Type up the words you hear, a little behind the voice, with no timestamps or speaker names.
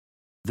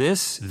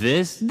This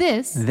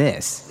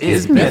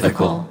is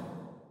mythical.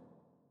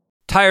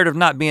 Tired of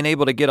not being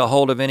able to get a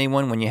hold of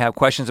anyone when you have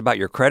questions about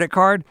your credit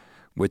card?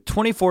 With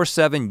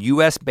 24/7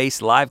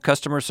 US-based live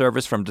customer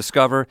service from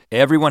Discover,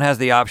 everyone has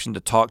the option to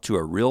talk to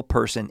a real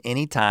person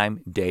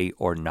anytime, day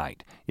or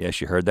night.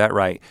 Yes, you heard that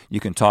right. You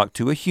can talk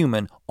to a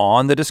human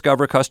on the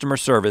Discover customer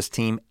service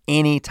team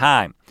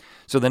anytime.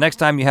 So the next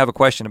time you have a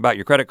question about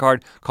your credit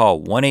card,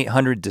 call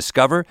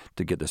 1-800-DISCOVER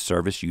to get the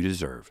service you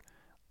deserve.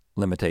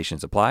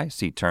 Limitations apply.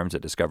 See terms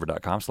at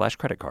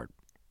discover.com/creditcard.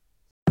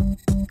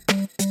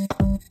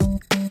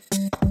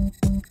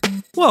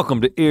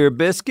 Welcome to Ear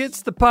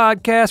Biscuits, the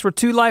podcast where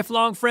two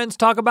lifelong friends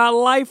talk about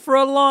life for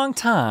a long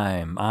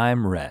time.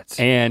 I'm Rhett.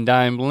 And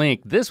I'm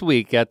Link. This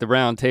week at the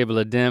Round Table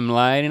of Dim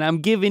Light, and I'm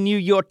giving you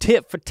your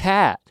tit for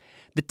tat.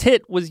 The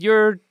tit was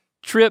your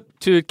trip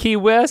to Key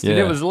West, and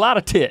it was a lot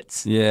of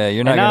tits. Yeah,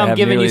 you're not gonna have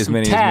nearly as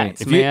many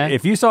tats, as me.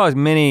 If you saw as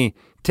many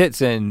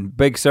tits in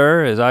Big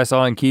Sur as I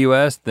saw in Key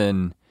West,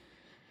 then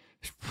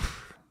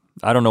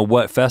I don't know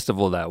what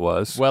festival that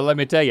was. Well, let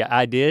me tell you,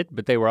 I did,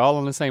 but they were all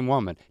on the same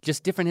woman,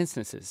 just different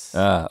instances.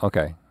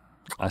 Okay.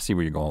 I see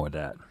where you're going with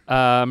that.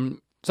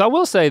 So I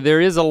will say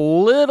there's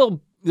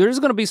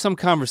gonna be some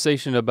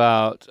conversation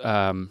about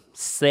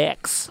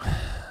sex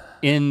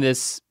in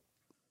this.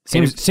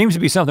 Seems to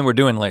be something we're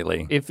doing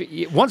lately.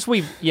 Once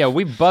we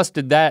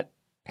busted that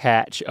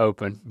hatch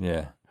open.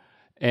 Yeah.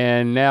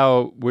 And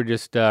now we're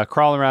just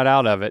crawling right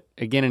out of it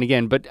again and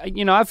again. But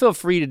I feel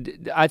free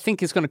to, I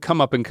think it's gonna come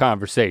up in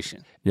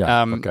conversation.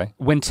 Yeah, okay.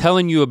 When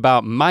telling you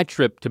about my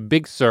trip to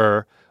Big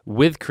Sur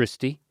with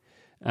Christy,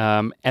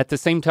 at the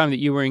same time that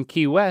you were in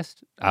Key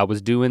West, I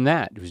was doing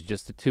that. It was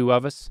just the two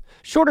of us.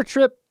 Shorter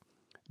trip,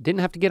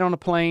 didn't have to get on a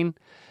plane.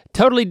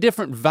 Totally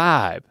different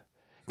vibe.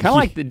 Kind of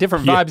like the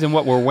different vibes in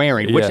what we're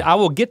wearing, which I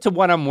will get to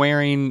what I'm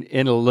wearing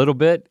in a little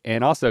bit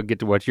and also get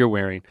to what you're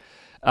wearing.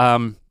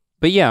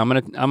 But yeah, I'm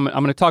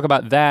gonna talk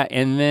about that,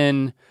 and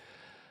then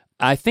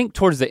I think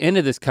towards the end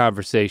of this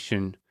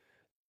conversation,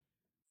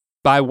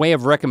 by way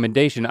of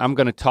recommendation, I'm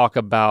gonna talk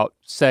about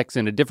sex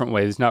in a different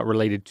way that's not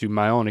related to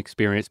my own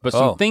experience, but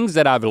some things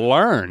that I've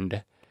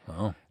learned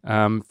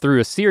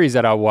through a series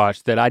that I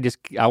watched that I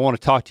want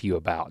to talk to you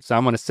about. So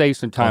I'm gonna save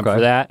some time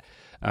for that.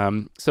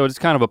 So it's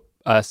kind of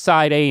a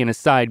side A and a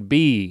side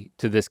B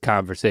to this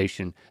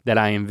conversation that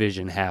I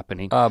envision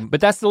happening. But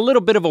that's a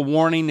little bit of a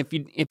warning.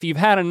 If you've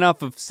had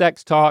enough of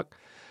sex talk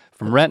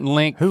from Rhett and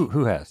Link,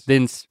 who has?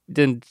 Then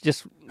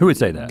just who would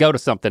say that? Go to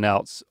something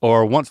else.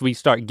 Or once we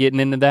start getting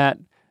into that,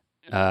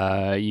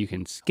 you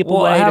can skip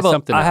away to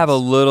something else. I have a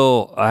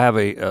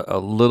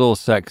little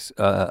sex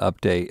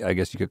update, I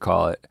guess you could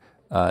call it,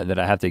 that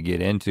I have to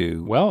get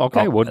into. Well,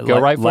 okay, we'll go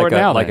right for it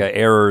now. Like a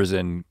errors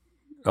and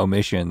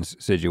omissions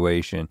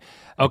situation.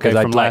 Okay,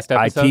 from last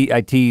episode? I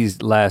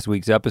teased last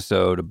week's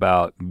episode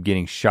about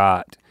getting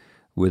shot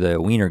with a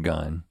wiener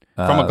gun.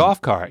 From a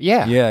golf cart,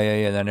 yeah. Yeah,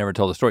 and I never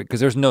told the story, because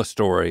there's no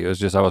story. It was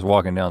just I was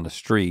walking down the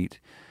street,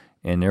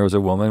 and there was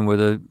a woman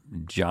with a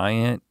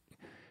giant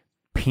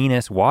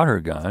penis water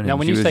gun. Now and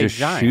when she you was say just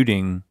giant,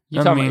 shooting.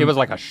 it was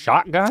like a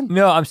shotgun?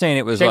 No, I'm saying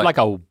it was shaped like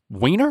a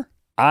wiener?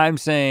 I'm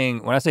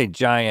saying, when I say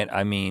giant,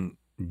 I mean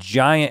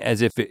giant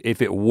as if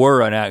it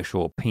were an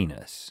actual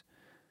penis.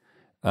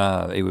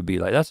 It would be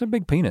like, that's a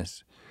big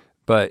penis,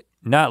 but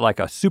not like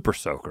a super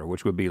soaker,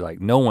 which would be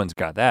like, no one's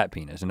got that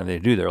penis. And if they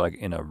do, they're like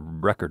in a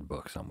record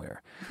book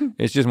somewhere.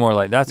 It's just more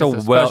like, that's a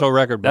special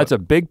record book. That's a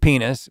big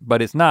penis,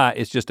 but it's not,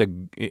 it's just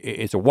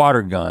it's a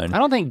water gun. I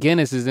don't think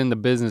Guinness is in the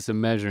business of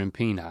measuring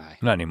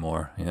peni. Not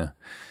anymore, yeah,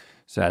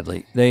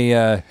 sadly.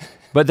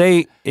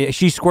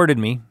 She squirted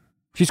me.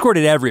 She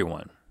squirted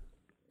everyone.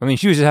 I mean,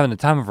 she was just having the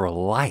time of her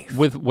life.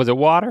 Was it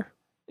water?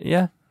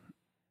 Yeah.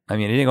 I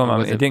mean, it didn't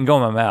go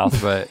in my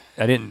mouth, but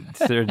it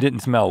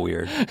didn't smell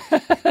weird.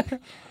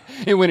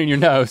 It went in your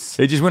nose.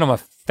 It just went on my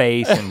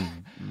face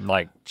and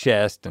like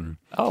chest and.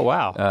 Oh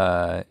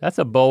wow, that's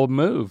a bold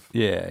move.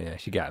 Yeah,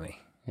 she got me.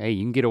 Hey,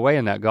 you can get away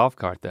in that golf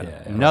cart though.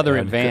 Yeah, another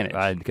advantage.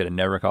 I could have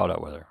never caught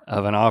up with her.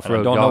 Of an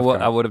off-road golf cart. I don't know what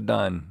cart. I would have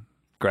done.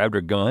 Grabbed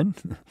her gun?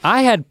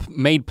 I had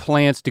made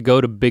plans to go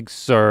to Big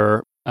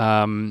Sur,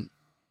 and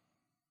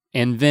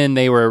then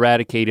they were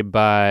eradicated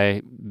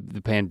by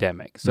the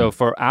pandemic. So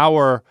for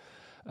our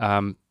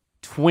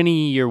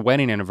 20-year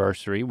wedding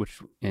anniversary, which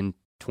in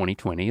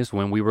 2020 is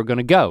when we were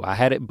gonna go. I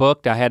had it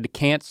booked, I had to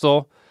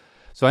cancel.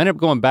 So I ended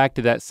up going back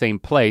to that same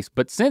place.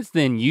 But since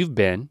then you've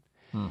been,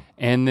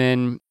 and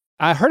then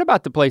I heard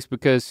about the place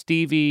because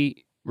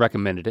Stevie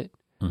recommended it.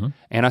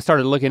 And I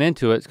started looking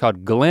into it. It's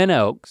called Glen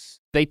Oaks.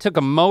 They took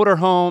a motor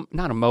lodge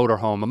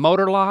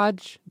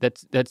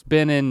that's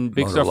been in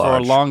Big Sur for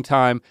a long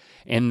time,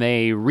 and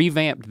they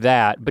revamped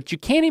that, but you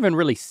can't even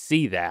really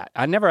see that.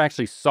 I never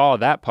actually saw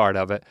that part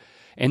of it.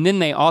 And then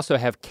they also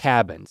have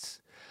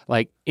cabins,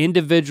 like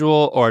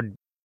individual or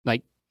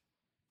like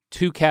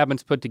 2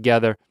 cabins put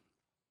together,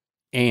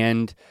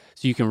 and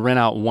so you can rent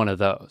out one of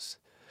those.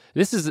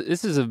 This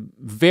is a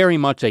very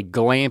much a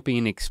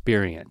glamping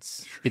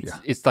experience.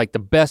 It's like the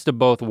best of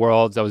both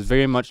worlds. I was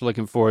very much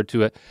looking forward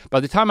to it. By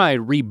the time I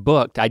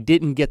rebooked, I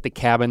didn't get the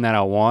cabin that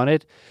I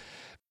wanted.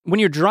 when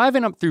you're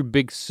driving up through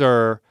Big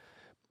Sur,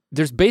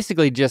 there's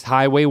basically just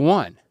Highway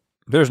 1.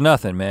 There's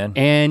nothing, man.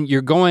 And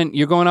you're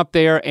going up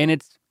there,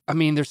 and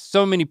there's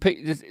so many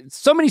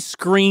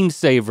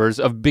screensavers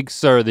of Big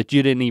Sur that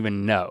you didn't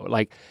even know.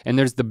 And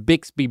there's the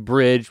Bixby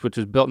Bridge, which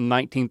was built in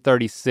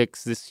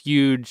 1936, this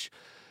huge,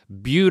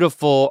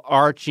 beautiful,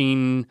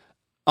 arching,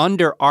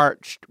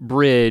 under-arched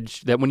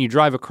bridge that when you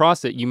drive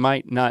across it, you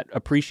might not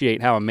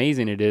appreciate how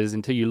amazing it is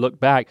until you look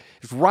back.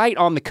 It's right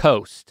on the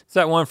coast. It's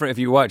that one if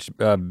you watch,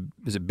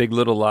 is it Big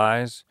Little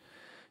Lies?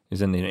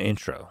 Is in the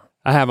intro.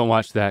 I haven't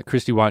watched that.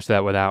 Christy watched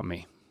that without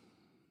me.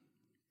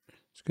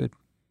 It's good.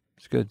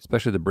 It's good,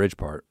 especially the bridge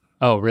part.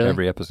 Oh, really?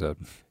 Every episode.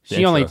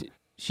 She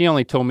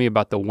only told me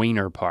about the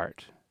wiener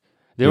part.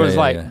 There was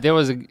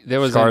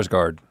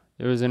Skarsgård.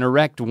 There was an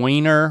erect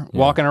wiener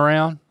walking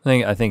around.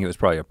 I think it was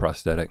probably a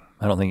prosthetic.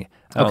 I think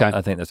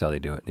that's how they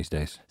do it these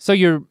days. So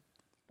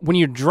when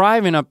you're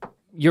driving up,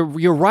 you're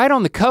right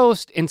on the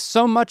coast, and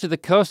so much of the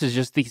coast is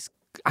just these.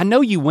 I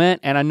know you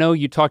went, and I know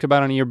you talked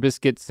about it on Ear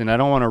Biscuits, and I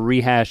don't want to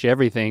rehash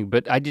everything,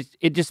 but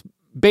it just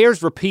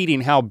bears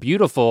repeating how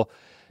beautiful.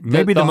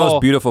 Maybe the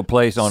most beautiful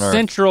place on earth.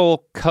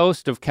 Central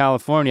coast of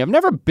California. I've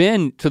never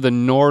been to the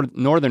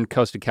northern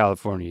coast of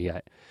California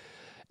yet.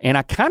 And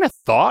I kind of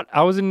thought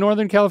I was in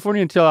Northern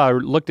California until I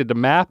looked at the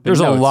map. There's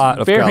a lot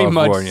of very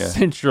California. Much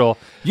central.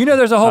 You know,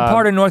 there's a whole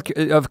part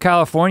of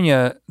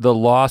California, the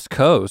Lost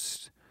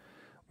Coast,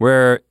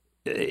 where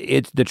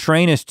the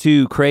train is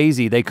too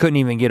crazy. They couldn't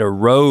even get a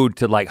road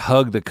to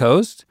hug the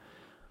coast.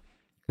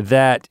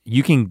 That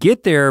you can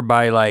get there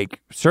by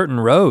certain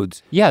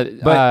roads. Yeah,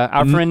 but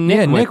our friend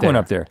Nick went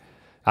up there.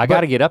 I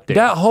got to get up there.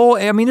 That whole,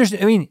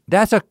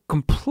 that's a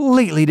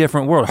completely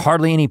different world.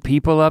 Hardly any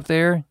people up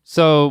there.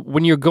 So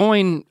when you're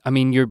going,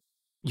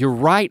 you're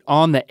right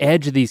on the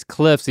edge of these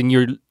cliffs, and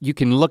you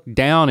can look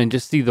down and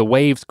just see the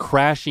waves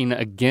crashing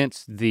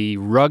against the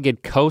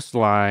rugged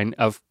coastline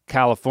of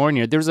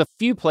California. There's a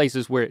few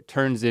places where it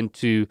turns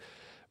into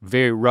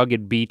very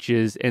rugged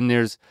beaches, and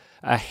there's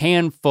a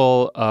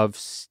handful of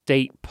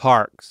state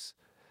parks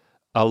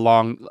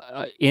along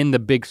in the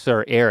Big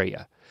Sur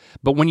area.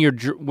 But when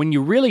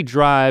you really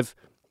drive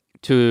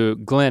to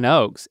Glen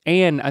Oaks,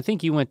 and I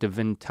think you went to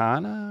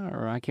Ventana,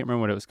 or I can't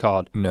remember what it was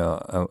called.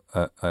 No,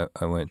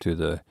 I went to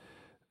the.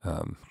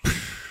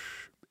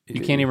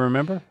 You can't even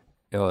remember?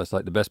 Oh, it's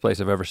like the best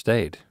place I've ever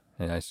stayed,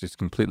 and it's just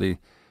completely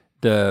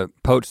the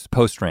Post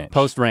Ranch.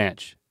 Post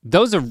Ranch.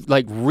 Those are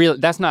real.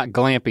 That's not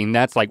glamping.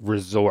 That's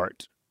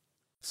resort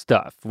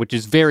stuff, which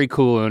is very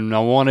cool, and I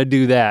want to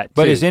do that.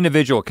 But too. It's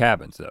individual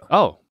cabins, though.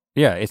 Oh,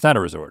 yeah, it's not a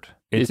resort.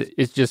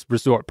 It's just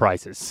resort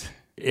prices.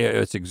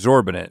 It's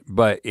exorbitant,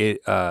 but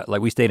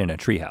we stayed in a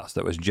treehouse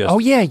that was just. Oh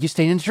yeah, you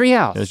stayed in a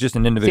treehouse. It was just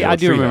an individual. See, I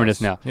do remember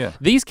this now. Yeah,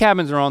 these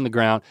cabins are on the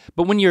ground,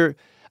 but when you're,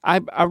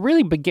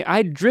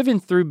 I'd driven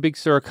through Big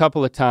Sur a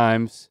couple of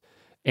times,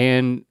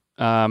 and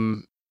I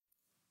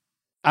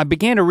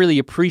began to really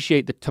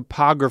appreciate the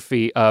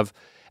topography of.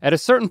 At a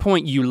certain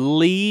point, you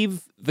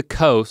leave the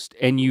coast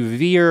and you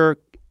veer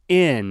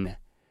in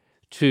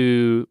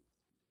to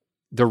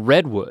the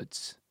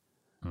redwoods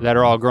that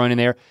are all growing in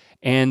there.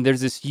 And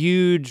there's this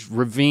huge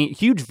ravine,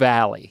 huge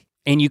valley,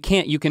 and you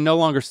can no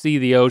longer see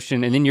the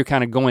ocean, and then you're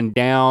kind of going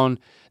down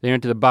there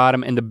into the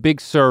bottom, and the Big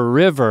Sur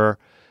River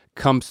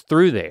comes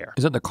through there.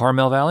 Is it the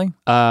Carmel Valley?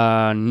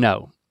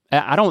 No.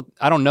 I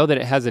don't know that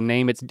it has a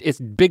name.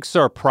 It's Big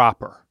Sur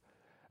proper,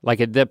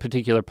 at that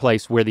particular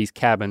place where these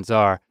cabins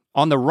are.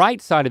 On the right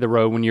side of the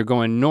road, when you're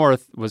going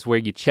north, was where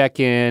you check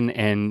in,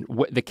 and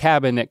the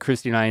cabin that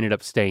Christy and I ended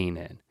up staying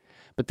in.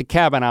 But the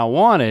cabin I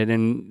wanted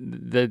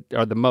and that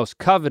are the most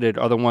coveted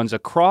are the ones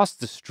across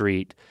the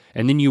street,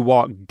 and then you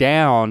walk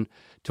down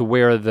to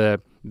where the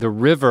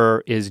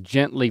river is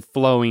gently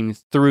flowing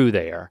through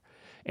there.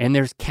 And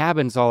there's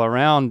cabins all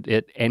around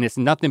it, and it's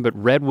nothing but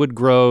redwood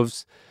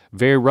groves,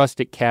 very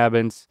rustic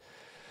cabins.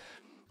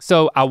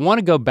 So I want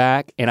to go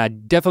back, and I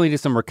definitely did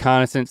some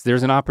reconnaissance.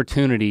 There's an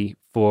opportunity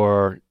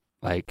for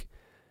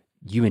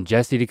you and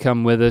Jesse to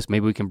come with us.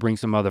 Maybe we can bring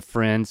some other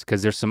friends,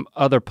 because there's some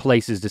other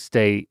places to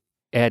stay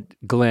at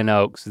Glen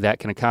Oaks that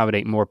can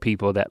accommodate more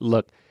people that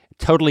look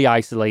totally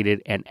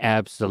isolated and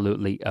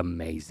absolutely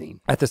amazing.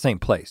 At the same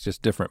place,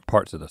 just different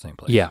parts of the same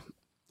place. Yeah,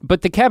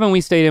 but the cabin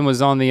we stayed in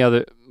was on the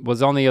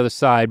other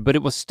side, but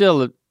it was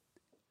still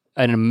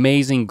an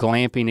amazing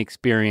glamping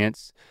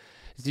experience.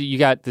 So you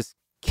got this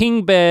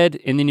king bed,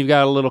 and then you've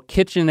got a little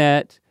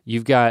kitchenette.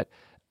 You've got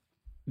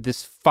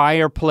this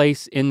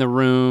fireplace in the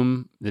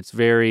room that's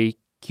very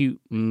cute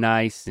and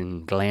nice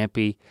and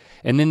glampy.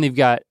 And then they've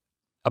got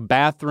a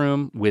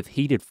bathroom with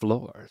heated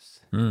floors.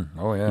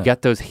 Oh yeah. You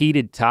got those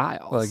heated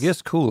tiles. Well, it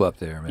gets cool up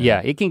there, man.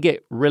 Yeah, it can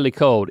get really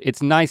cold.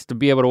 It's nice to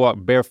be able to walk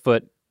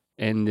barefoot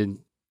and then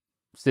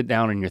sit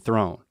down on your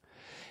throne.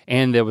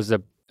 And there was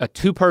a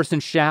two-person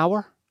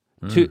shower,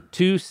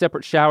 two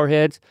separate shower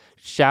heads.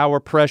 Shower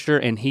pressure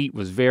and heat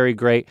was very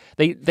great.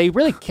 They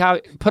really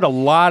put a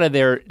lot of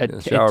their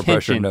shower attention.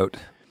 Pressure note.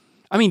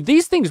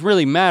 These things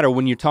really matter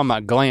when you're talking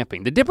about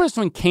glamping. The difference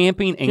between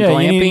camping and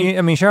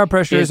glamping. Shower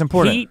pressure is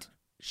important. Heat,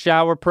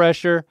 shower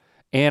pressure,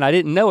 and I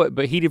didn't know it,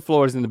 but heated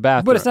floors in the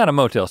bathroom. But it's not a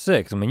Motel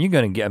 6. I mean, you're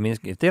gonna get, I mean,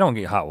 if they don't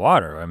get hot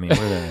water, I mean, we're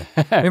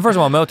gonna, I mean, first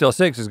of all, Motel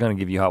 6 is gonna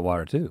give you hot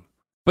water too.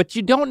 But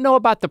you don't know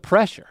about the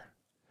pressure.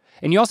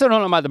 And you also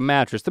don't know about the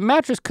mattress. The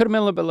mattress could have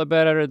been a little bit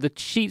better. The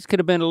sheets could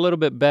have been a little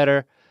bit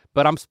better,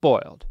 but I'm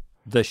spoiled.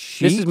 The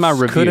sheets This is my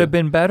review. could have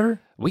been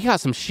better? We got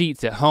some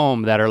sheets at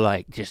home that are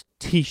like just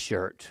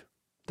t-shirt.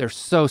 They're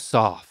so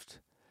soft.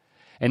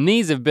 And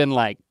these have been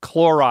like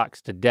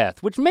Clorox to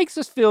death, which makes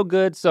us feel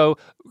good. So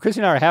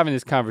Christy and I are having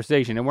this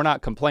conversation and we're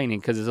not complaining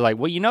because it's like,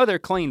 well, you know they're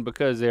clean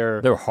because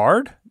they're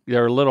hard?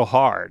 They're a little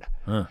hard.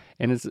 Huh.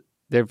 And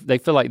they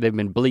feel like they've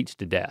been bleached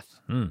to death.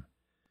 Mm.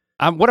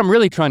 What I'm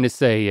really trying to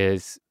say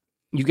is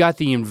you got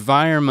the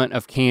environment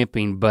of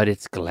camping, but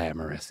it's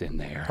glamorous in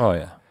there. Oh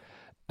yeah.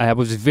 I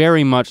was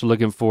very much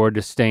looking forward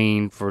to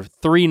staying for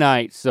 3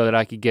 nights so that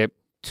I could get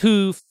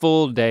 2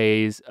 full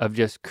days of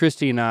just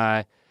Christy and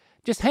I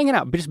just hanging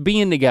out, just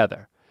being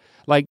together.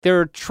 Like there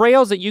are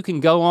trails that you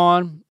can go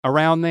on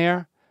around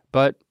there,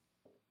 but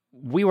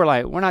we were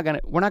like, we're not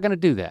gonna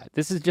do that.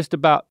 This is just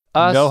about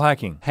us no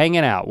hiking.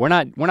 hanging out. We're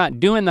not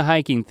doing the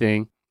hiking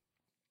thing.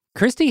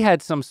 Christy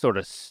had some sort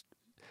of,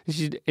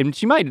 and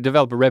she might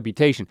develop a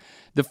reputation.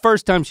 The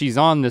first time she's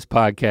on this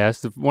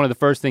podcast, one of the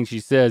first things she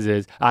says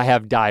is, I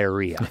have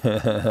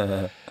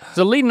diarrhea.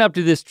 So leading up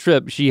to this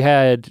trip, she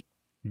had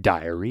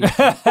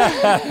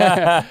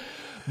diarrhea.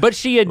 But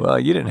she had, well,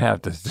 you didn't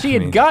have to. she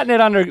had gotten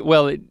it under,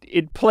 well,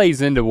 it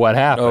plays into what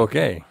happened.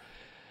 Okay.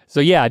 So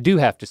yeah, I do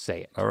have to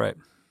say it. All right.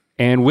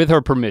 And with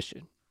her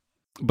permission.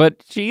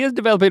 But she is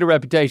developing a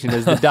reputation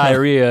as the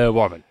diarrhea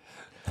woman.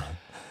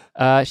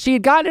 She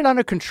had gotten it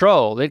under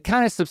control. It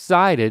kind of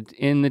subsided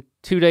in the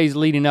 2 days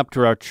leading up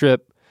to our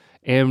trip.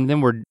 And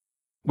then we're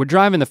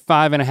driving the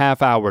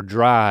 5.5-hour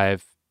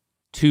drive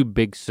to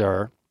Big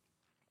Sur.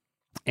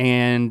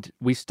 And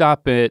we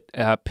stop at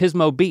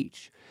Pismo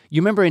Beach.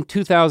 You remember in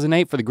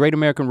 2008 for the Great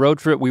American Road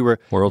Trip, we were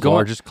World's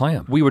largest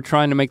clam. We were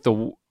trying to make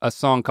a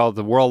song called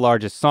The World's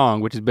Largest Song,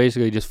 which is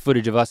basically just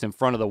footage of us in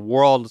front of the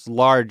world's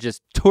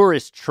largest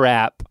tourist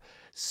trap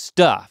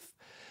stuff,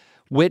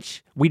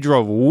 which we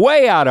drove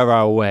way out of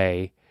our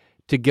way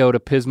to go to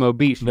Pismo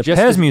Beach. The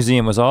Pez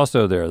Museum was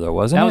also there though,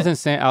 wasn't it? That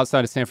was in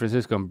outside of San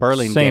Francisco in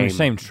Burlingame.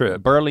 Same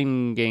trip.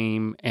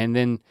 Burlingame, and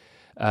then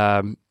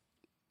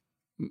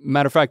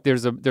matter of fact,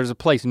 there's a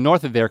place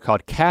north of there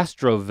called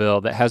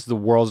Castroville that has the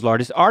world's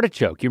largest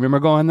artichoke. You remember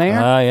going there?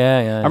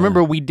 Yeah. I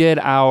remember we did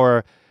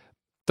our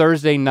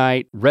Thursday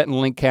night Rhett and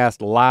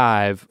Linkcast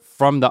live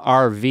from the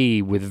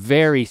RV with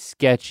very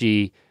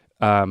sketchy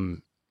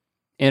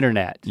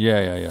internet.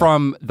 Yeah.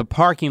 From the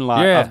parking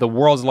lot of the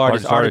world's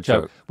largest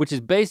artichoke, which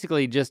is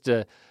basically just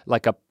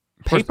like a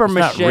paper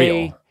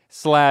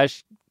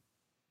mache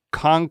 /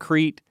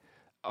 concrete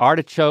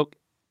artichoke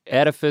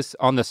edifice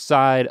on the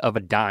side of a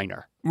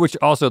diner. Which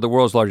also the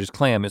world's largest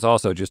clam is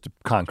also just a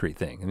concrete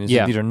thing. I mean,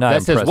 these are not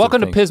that says,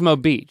 welcome things. to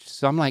Pismo Beach.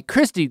 So I'm like,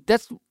 Christy,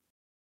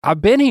 I've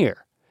been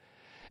here.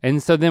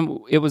 And so then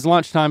it was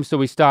lunchtime, so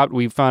we stopped.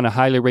 We found a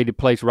highly rated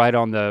place right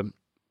on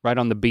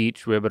the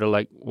beach. We were able to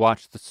like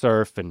watch the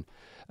surf, and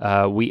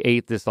we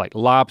ate this like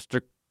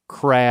lobster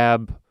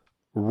crab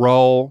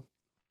roll.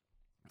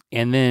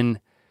 And then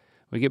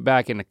we get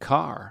back in the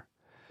car,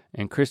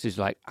 and Christy's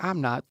like, I'm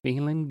not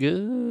feeling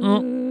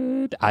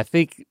good. I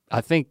think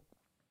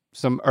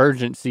some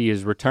urgency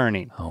is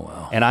returning. Oh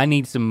wow. And I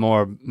need some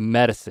more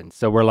medicine.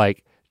 So we're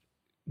like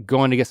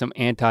going to get some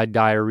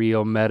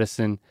anti-diarrheal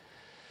medicine.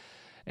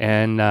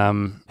 And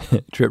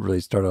trip really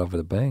started off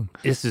with a bang.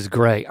 This is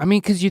great. I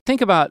mean, cause you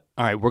think about,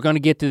 all right, we're gonna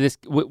get to this,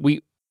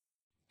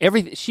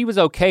 she was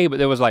okay, but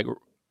there was like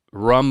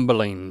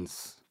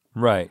rumblings.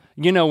 Right.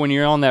 You know, when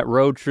you're on that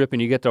road trip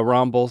and you get the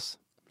rumbles,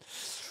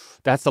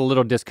 that's a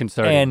little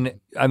disconcerting.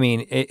 And I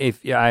mean,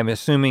 I'm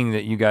assuming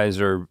that you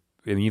guys are,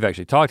 I mean, you've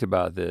actually talked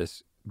about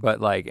this, but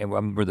like,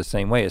 and we're the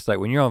same way. It's like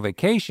when you're on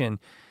vacation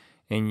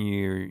and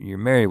you're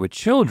married with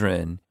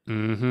children,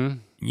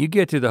 you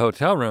get to the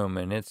hotel room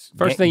and it's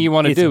first thing you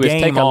want to do is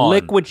take a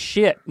liquid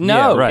shit.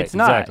 No, it's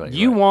not. Exactly,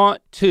 you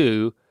want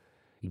to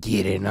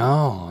get it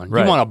on.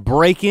 Right. You want to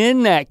break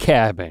in that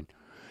cabin.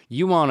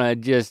 You want to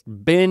just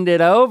bend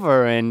it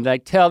over and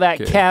like tell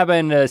that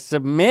cabin to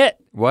submit.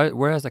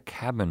 Where is a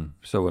cabin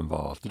so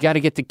involved? You got to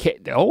get the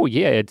oh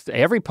yeah, it's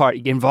every part.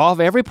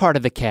 Involve every part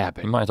of the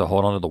cabin. You might have to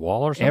hold on to the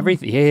wall or something.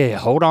 Everything. Yeah,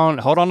 hold on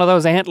to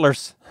those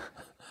antlers.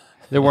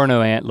 There were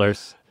no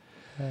antlers.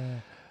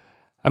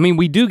 I mean,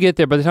 we do get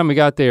there. By the time we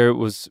got there,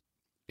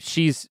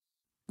 she's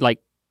like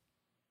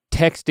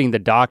texting the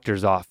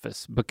doctor's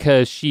office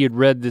because she had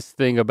read this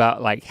thing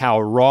about like how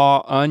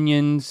raw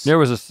onions. There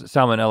was a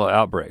salmonella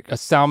outbreak. A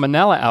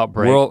salmonella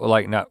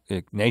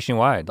outbreak.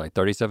 Nationwide, like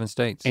 37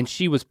 states. And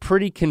she was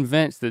pretty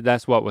convinced that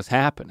that's what was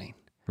happening.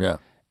 Yeah.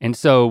 And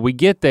so we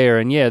get there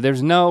and yeah,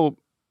 there's no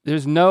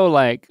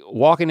like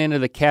walking into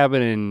the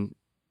cabin and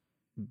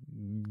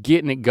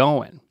getting it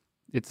going.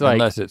 It's like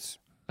unless it's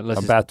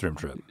a bathroom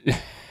trip.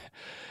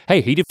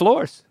 Hey, heated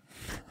floors.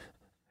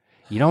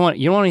 You don't want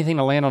anything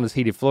to land on those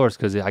heated floors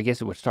because I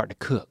guess it would start to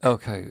cook.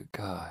 Okay,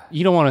 God.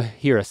 You don't want to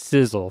hear a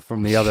sizzle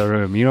from the other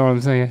room. You know what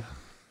I'm saying?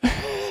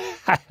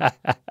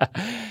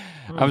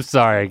 I'm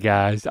sorry,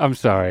 guys. I'm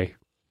sorry.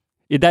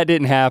 That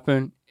didn't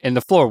happen, and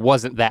the floor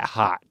wasn't that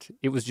hot.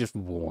 It was just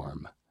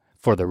warm,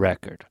 for the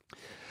record.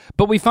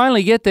 But we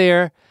finally get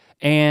there,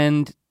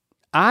 and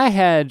I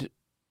had,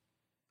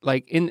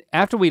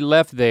 after we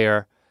left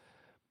there,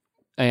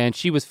 and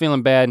she was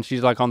feeling bad, and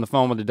she's like on the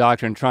phone with the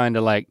doctor and trying to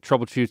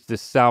troubleshoot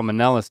this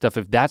salmonella stuff,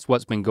 if that's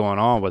what's been going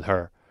on with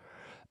her.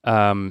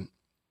 I'm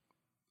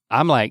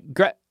like,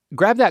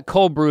 grab that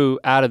cold brew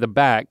out of the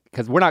back,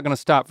 because we're not gonna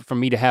stop for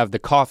me to have the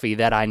coffee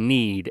that I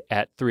need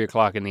at 3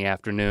 o'clock in the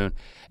afternoon.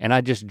 And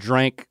I just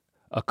drank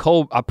I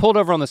pulled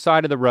over on the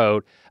side of the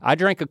road. I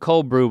drank a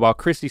cold brew while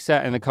Christy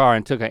sat in the car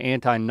and took an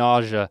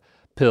anti-nausea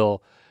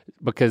pill,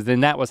 because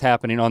then that was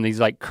happening on these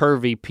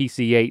curvy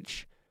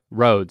PCH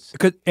roads.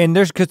 Cause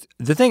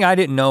the thing I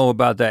didn't know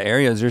about that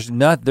area is there's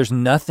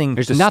nothing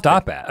to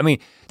stop at. I mean,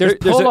 there's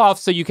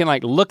pull-offs so you can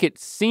look at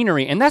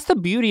scenery, and that's the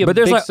beauty of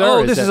Big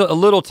Sur. This is a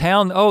little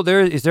town. Oh,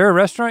 is there a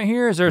restaurant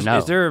here? Is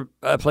there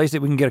a place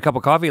that we can get a cup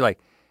of coffee?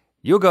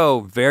 You'll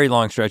go very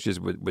long stretches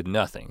with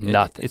nothing.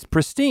 Nothing. It's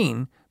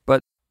pristine,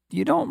 but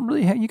you don't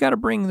really you got to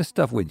bring the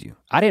stuff with you.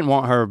 I didn't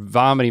want her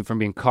vomiting from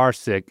being car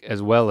sick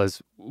as well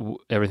as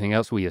everything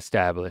else we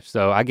established.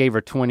 So I gave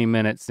her 20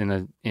 minutes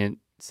sitting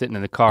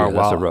in the car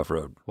that's a rough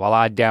road. While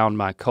I downed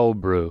my cold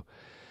brew.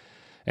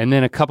 And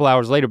then a couple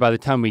hours later, by the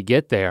time we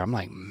get there, I'm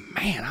like,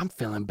 man, I'm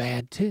feeling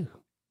bad too.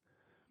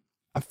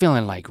 I'm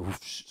feeling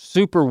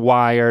super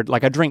wired.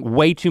 I drink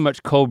way too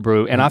much cold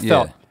brew, and I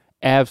felt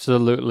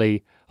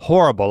absolutely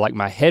horrible.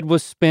 My head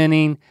was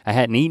spinning. I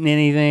hadn't eaten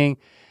anything.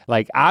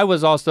 I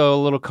was also a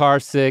little car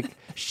sick.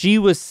 She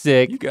was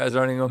sick. You guys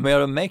aren't even gonna be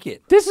able to make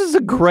it. This is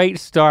a great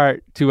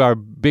start to our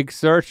Big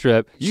Sur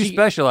trip. You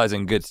specialize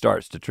in good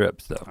starts to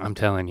trips, though. I'm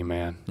telling you,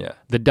 man. Yeah.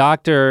 The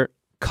doctor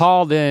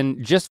called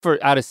in just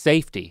out of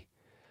safety,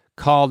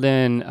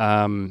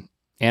 antibiotic,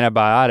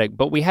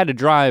 but we had to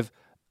drive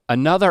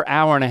another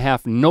hour and a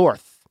half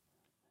north,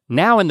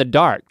 now in the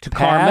dark, to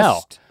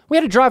Carmel. We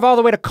had to drive all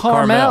the way to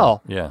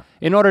Carmel. Yeah.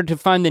 In order to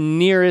find the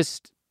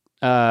nearest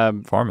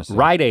pharmacy,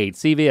 Rite Aid,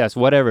 CVS,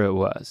 whatever it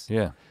was.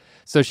 Yeah.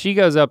 So she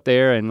goes up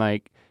there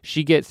and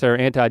she gets her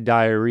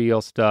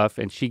anti-diarrheal stuff,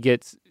 and she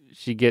gets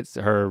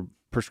her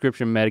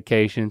prescription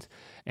medications,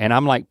 and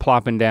I'm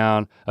plopping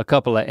down a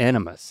couple of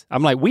enemas.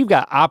 I'm we've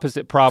got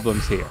opposite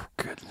problems here.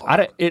 Good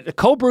Lord.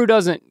 Cold brew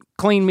doesn't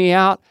clean me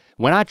out.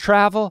 When I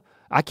travel,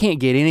 I can't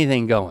get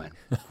anything going.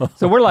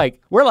 So we're like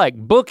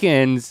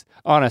bookends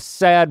on a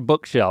sad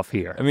bookshelf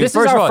here. I mean, this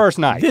is our first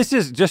night. This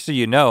is, just so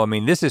you know,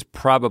 this is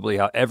probably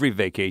how every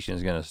vacation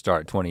is gonna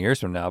start 20 years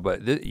from now,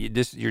 but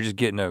you're just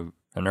getting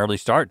an early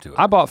start to it.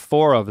 I bought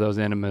 4 of those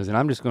enemas, and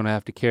I'm just gonna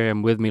have to carry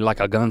them with me like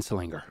a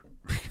gunslinger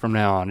from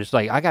now on. Just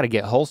I gotta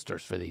get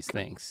holsters for these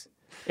things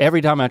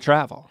every time I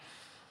travel.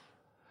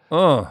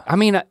 Oh.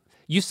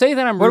 You say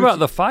that I'm What about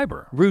the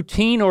fiber?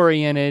 Routine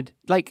oriented.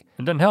 It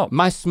doesn't help.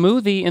 My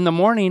smoothie in the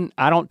morning,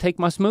 I don't take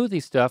my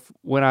smoothie stuff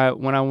when I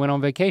went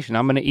on vacation.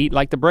 I'm gonna eat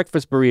the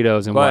breakfast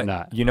burritos and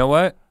whatnot. You know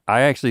what?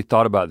 I actually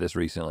thought about this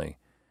recently.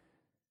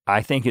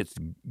 I think it's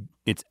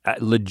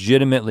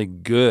legitimately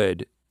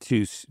good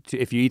to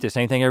if you eat the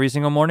same thing every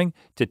single morning,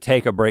 to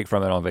take a break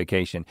from it on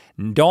vacation.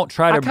 Don't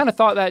try to. I kind of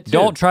thought that too.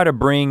 Don't try to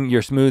bring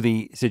your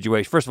smoothie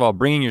situation. First of all,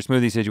 bringing your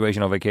smoothie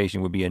situation on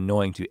vacation would be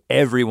annoying to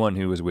everyone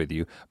who was with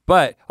you.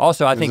 But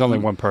also, I think only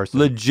one person.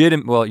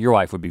 Well, your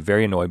wife would be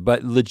very annoyed.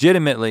 But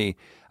legitimately,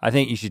 I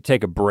think you should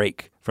take a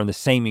break from the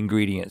same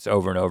ingredients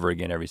over and over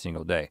again every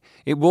single day.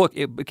 It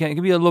can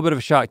be a little bit of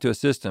a shock to a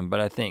system, but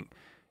I think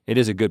it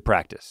is a good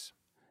practice.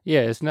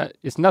 Yeah, it's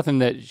nothing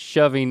that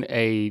shoving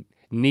a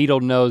needle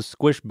nose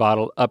squish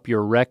bottle up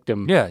your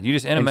rectum. Yeah, you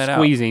just and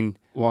squeezing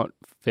won't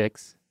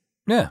fix.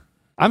 Yeah.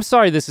 I'm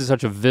sorry this is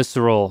such a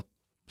visceral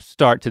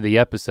start to the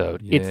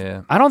episode.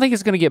 Yeah. I don't think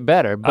it's gonna get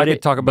better, but it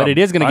is gonna get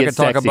sexier. I could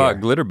talk about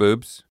glitter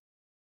boobs.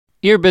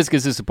 Ear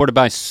Biscuits is supported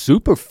by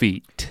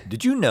Superfeet.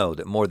 Did you know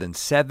that more than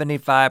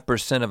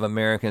 75% of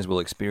Americans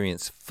will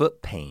experience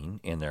foot pain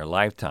in their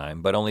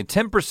lifetime, but only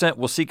 10%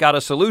 will seek out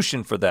a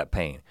solution for that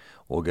pain?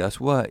 Well,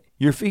 guess what?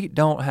 Your feet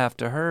don't have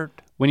to hurt.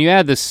 When you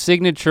add the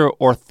signature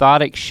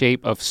orthotic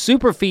shape of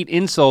Superfeet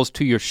insoles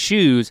to your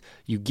shoes,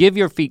 you give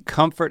your feet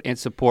comfort and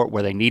support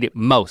where they need it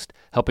most,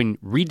 helping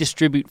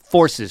redistribute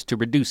forces to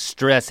reduce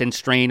stress and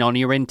strain on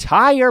your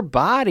entire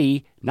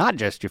body, not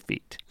just your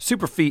feet.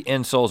 Superfeet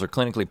insoles are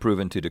clinically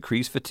proven to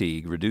decrease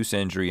fatigue, reduce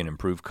injury, and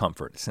improve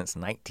comfort. Since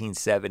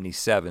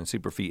 1977,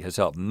 Superfeet has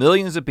helped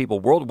millions of people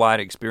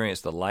worldwide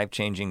experience the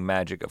life-changing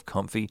magic of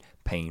comfy,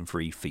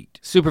 pain-free feet.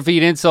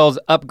 Superfeet insoles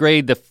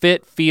upgrade the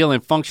fit, feel,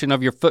 and function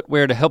of your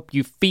footwear to help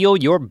you feel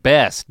your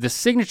best. The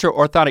signature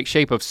orthotic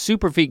shape of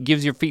Superfeet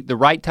gives your feet the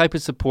right type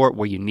of support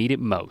where you need it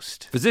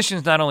most.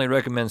 Physicians not only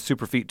recommend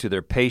Superfeet to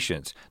their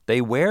patients,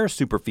 they wear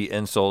Superfeet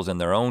insoles in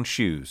their own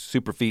shoes.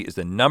 Superfeet is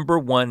the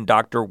 #1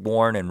 doctor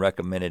doctor-worn and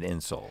recommended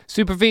insole.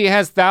 Superfeet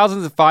has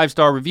thousands of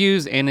 5-star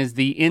reviews and is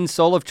the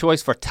insole of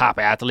choice for top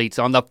athletes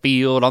on the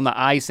field, on the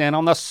ice, and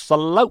on the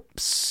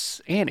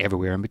slopes, and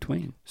everywhere in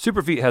between.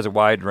 Superfeet has a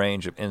wide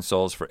range of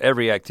insoles for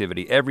every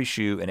activity, every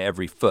shoe, and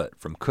every foot.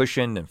 From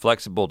cushioned and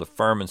flexible to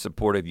firm and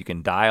supportive, you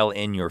can dial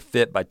in your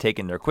fit by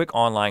taking their quick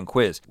online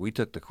quiz. We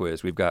took the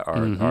quiz. We've got our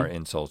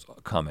insoles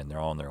coming. They're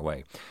on their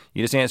way.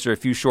 You just answer a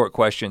few short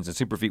questions and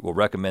Superfeet will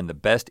recommend the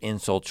best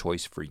insole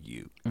choice for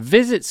you.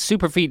 Visit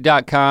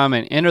superfeet.com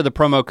and enter the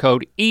promo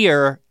code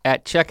EAR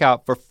at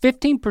checkout for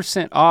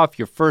 15% off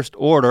your first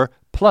order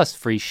plus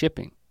free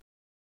shipping.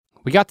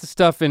 We got the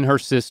stuff in her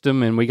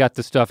system and we got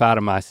the stuff out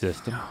of my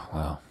system.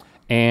 Wow.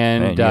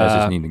 And man, you guys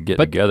just need to get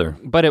together.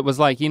 But it was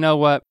like, you know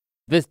what?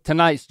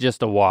 Tonight's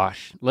just a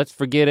wash. Let's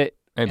forget it.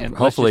 And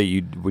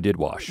hopefully we did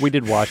wash. We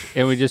did wash.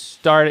 And we just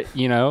started,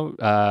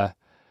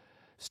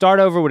 start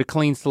over with a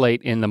clean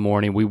slate in the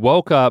morning. We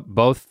woke up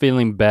both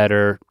feeling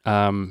better.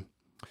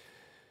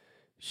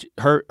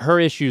 Her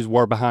issues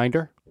were behind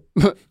her.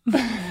 You're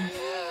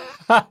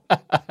not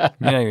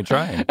even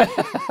trying.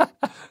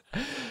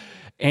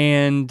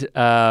 And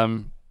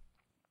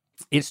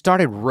it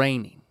started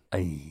raining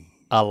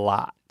a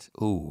lot.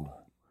 Ooh.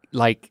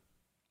 Like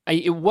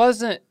it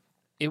wasn't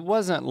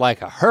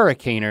like a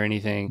hurricane or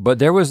anything. But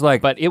there was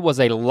but it was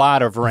a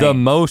lot of rain. The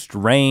most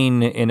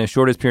rain in the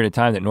shortest period of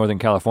time that Northern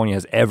California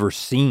has ever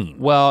seen.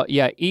 Well,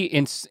 yeah,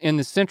 in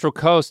the Central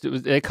Coast,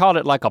 they called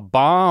it like a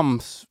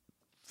bomb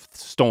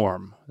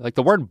storm. Like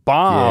the word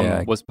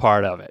bomb was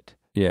part of it.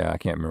 Yeah, I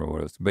can't remember what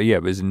it was, but yeah,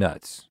 it was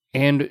nuts.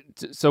 And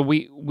so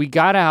we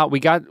got out, we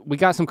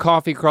got some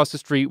coffee across the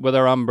street with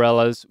our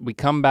umbrellas. We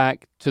come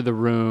back to the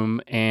room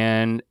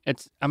and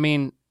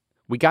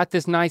we got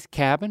this nice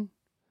cabin.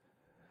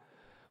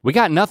 We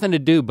got nothing to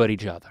do but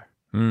each other.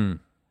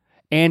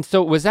 And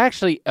so it was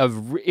actually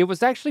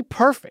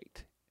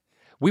perfect.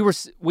 We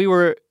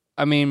were,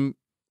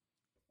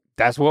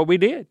 that's what we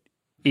did,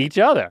 each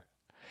other.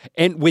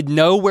 And with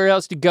nowhere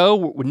else to go,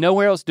 with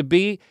nowhere else to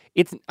be,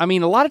 a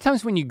lot of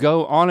times when you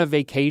go on a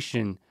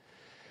vacation,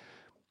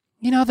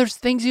 there's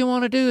things you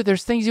want to do.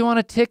 There's things you want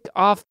to tick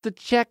off the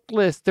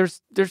checklist.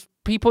 There's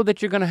people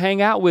that you're gonna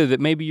hang out with that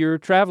maybe you're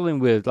traveling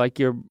with, like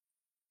your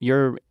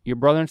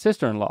brother and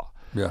sister-in-law.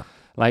 Yeah.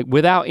 Like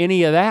without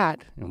any of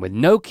that, and with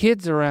no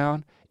kids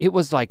around, it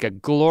was like a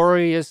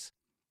glorious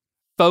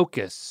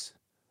focus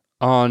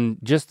on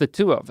just the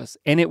two of us.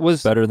 And it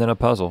was better than a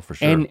puzzle for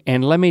sure.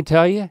 And let me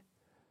tell you,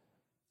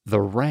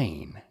 the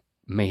rain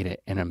made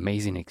it an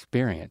amazing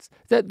experience.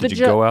 Did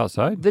you go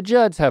outside? The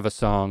Judds have a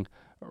song,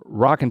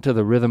 Rockin' to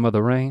the Rhythm of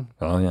the Rain.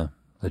 Oh yeah,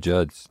 the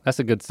Judds. That's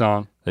a good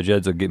song. The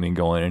Judds will get me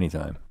going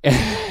anytime.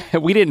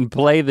 We didn't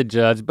play the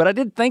Judds, but I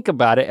did think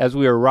about it as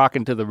we were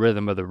rocking to the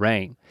rhythm of the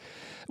rain.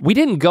 We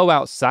didn't go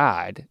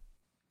outside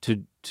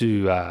to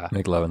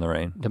make love in the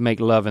rain. To make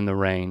love in the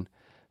rain.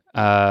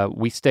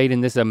 We stayed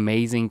in this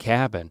amazing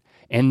cabin.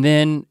 And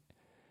then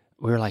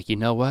we were like, you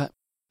know what?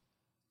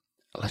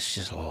 Let's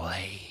just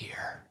lay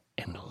here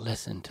and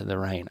listen to the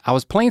rain. I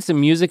was playing some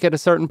music at a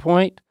certain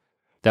point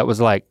that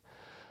was like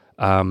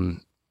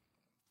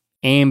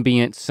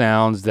ambient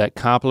sounds that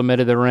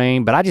complemented the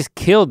rain, but I just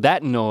killed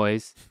that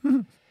noise.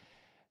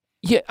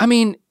 Yeah,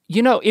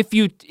 if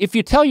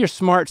you tell your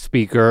smart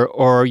speaker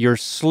or your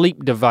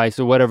sleep device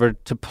or whatever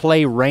to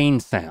play rain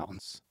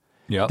sounds,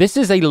 this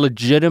is a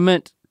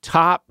legitimate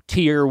top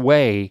tier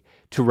way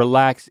to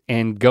relax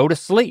and go to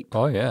sleep.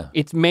 Oh yeah.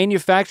 It's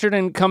manufactured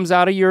and comes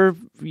out of your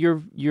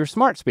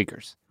smart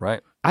speakers.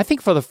 Right. I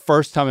think for the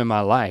first time in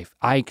my life,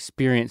 I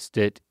experienced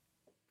it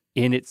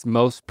in its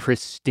most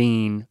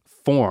pristine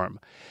form.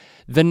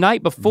 The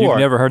night before— You've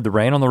never heard the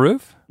rain on the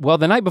roof? Well,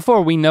 the night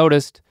before we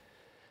noticed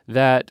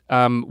that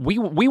we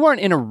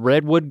weren't in a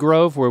redwood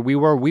grove where we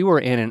were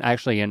in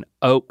actually an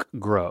oak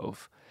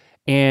grove.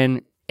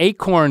 And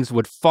acorns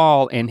would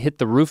fall and hit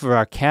the roof of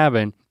our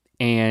cabin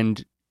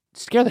and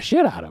scare the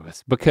shit out of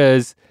us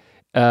because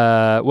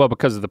of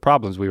the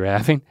problems we were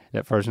having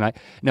that first night.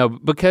 No,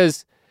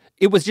 because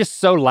it was just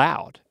so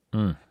loud.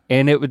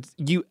 And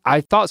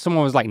I thought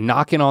someone was like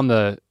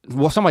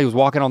somebody was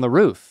walking on the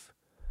roof.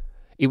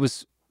 It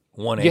was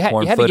one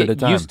acorn foot at a time. You had to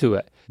get used to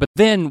it. But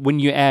then when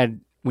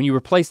you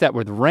replace that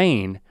with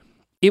rain,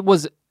 it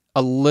was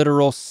a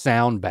literal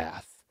sound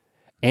bath.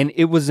 And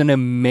it was an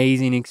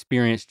amazing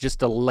experience just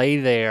to lay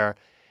there,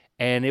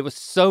 and it was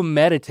so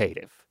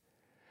meditative.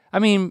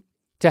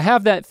 To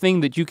have that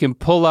thing that you can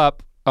pull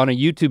up on a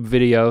YouTube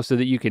video so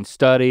that you can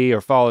study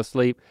or fall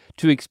asleep,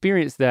 to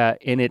experience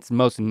that in its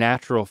most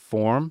natural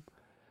form,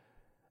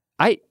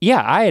 I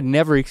had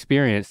never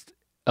experienced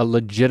a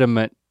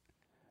legitimate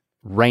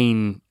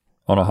rain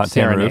on a hot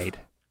serenade.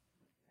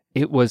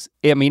 It was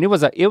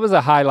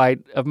a highlight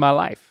of my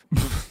life.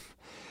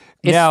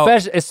 Now,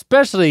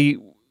 especially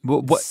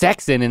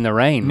sexing in the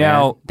rain.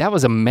 Now, man. That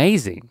was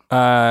amazing.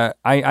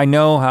 I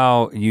know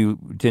how you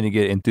tend to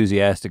get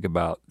enthusiastic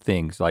about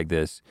things like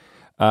this.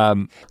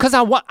 Because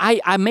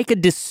I make a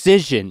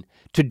decision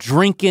to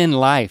drink in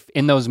life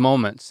in those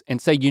moments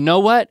and say, you know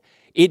what?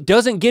 It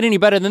doesn't get any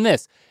better than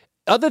this.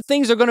 other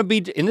things are gonna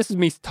be, and this is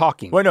me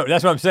talking. Well, no,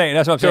 that's what I'm saying.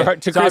 That's what I'm saying.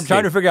 To So I'm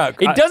trying to figure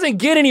out. It doesn't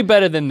get any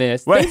better than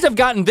this. Wait. Things have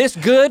gotten this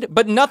good,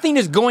 but nothing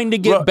is going to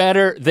get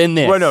better than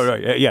this. Well, no,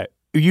 yeah.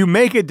 You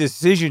make a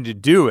decision to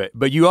do it,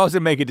 but you also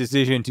make a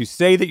decision to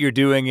say that you're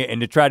doing it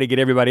and to try to get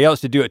everybody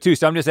else to do it too.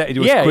 So I'm just saying,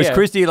 was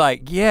Christy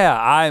like, yeah,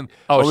 I'm?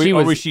 Oh, she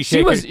was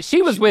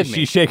with me.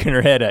 She's shaking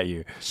her head at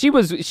you. She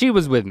was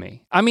with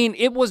me. I mean,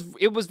 it was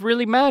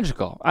really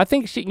magical. I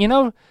think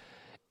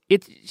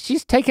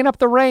she's taking up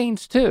the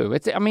reins too.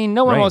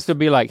 No one wants to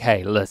be like,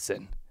 hey,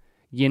 listen,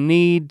 you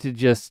need to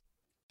just,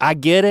 I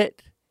get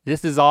it.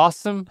 This is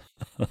awesome,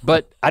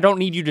 but I don't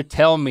need you to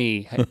tell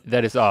me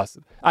that it's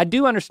awesome. I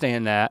do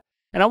understand that,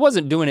 and I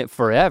wasn't doing it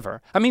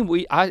forever. I mean,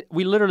 we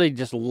literally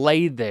just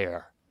laid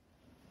there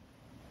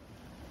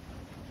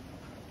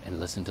and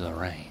listened to the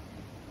rain.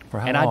 For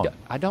how long?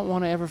 I don't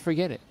want to ever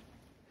forget it.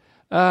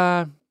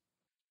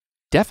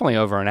 Definitely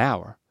over an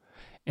hour.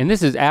 And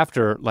this is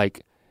after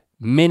like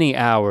many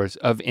hours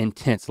of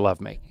intense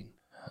lovemaking.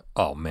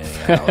 Oh, many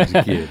hours,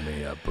 give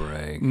me a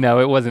break. No,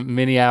 it wasn't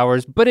many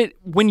hours, but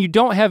when you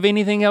don't have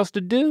anything else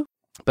to do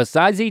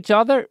besides each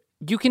other,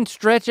 you can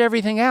stretch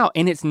everything out,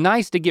 and it's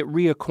nice to get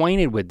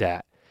reacquainted with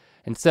that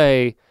and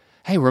say,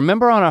 hey,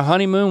 remember on our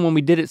honeymoon when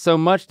we did it so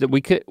much that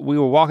we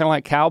were walking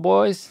like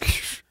cowboys?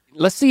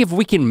 Let's see if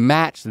we can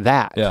match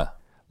that. Yeah.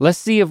 Let's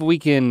see if we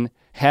can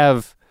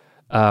have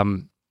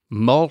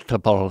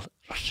multiple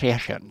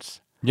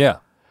sessions. Yeah.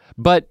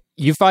 But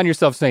you find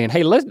yourself saying,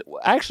 hey,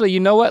 you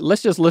know what?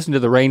 Let's just listen to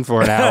the rain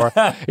for an hour.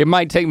 It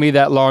might take me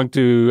that long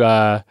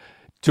to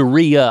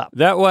re-up.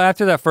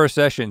 After that first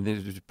session,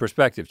 the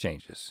perspective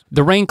changes.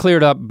 The rain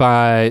cleared up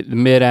by the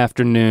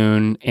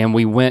mid-afternoon, and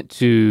we went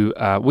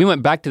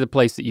back to the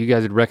place that you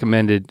guys had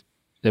recommended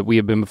that we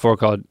had been before,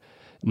 called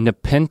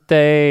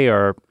Nepenthe,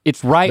 or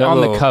it's right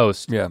on the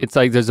coast. Yeah. It's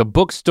like there's a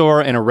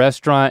bookstore and a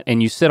restaurant,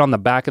 and you sit on the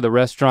back of the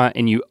restaurant,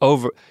 and you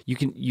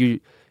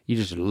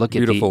just look at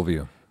beautiful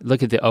view.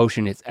 Look at the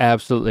ocean. It's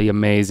absolutely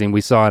amazing.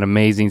 We saw an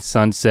amazing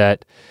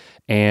sunset,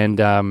 and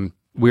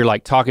we were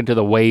like talking to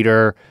the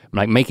waiter,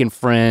 like making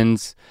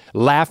friends,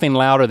 laughing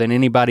louder than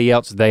anybody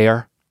else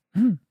there.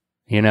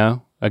 You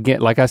know,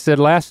 again, like I said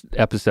last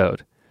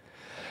episode,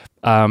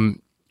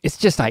 it's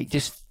just like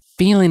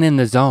feeling in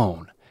the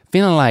zone,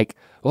 feeling like,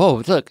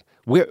 oh, look,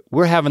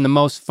 we're having the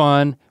most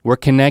fun. We're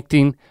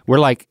connecting.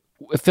 It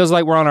feels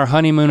like we're on our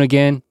honeymoon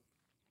again,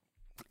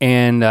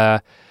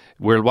 and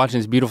we're watching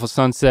this beautiful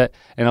sunset,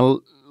 and I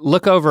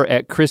look over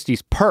at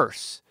Christy's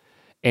purse,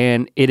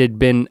 and it had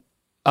been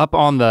up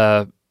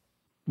on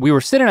we were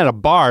sitting at a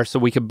bar so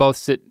we could both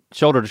sit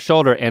shoulder to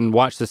shoulder and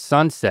watch the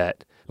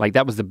sunset. Like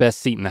that was the best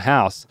seat in the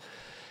house.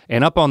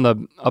 And up on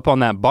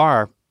that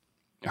bar,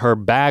 her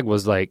bag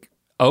was like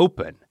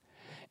open,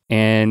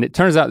 and it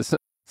turns out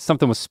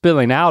something was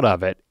spilling out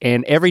of it.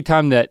 And every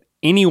time that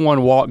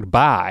anyone walked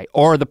by,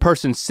 or the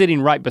person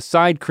sitting right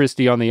beside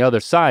Christy on the other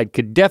side,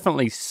 could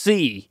definitely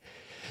see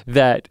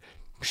that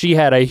she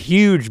had a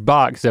huge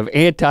box of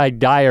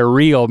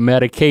anti-diarrheal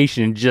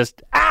medication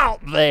just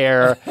out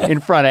there in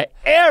front of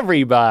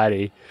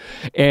everybody.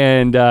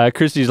 And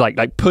Christy's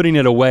like putting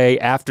it away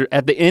at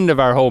the end of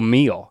our whole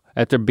meal,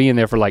 after being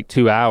there for like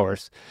 2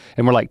 hours.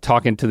 And we're like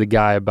talking to the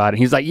guy about it.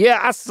 He's like, yeah,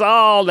 I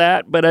saw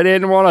that, but I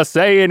didn't want to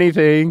say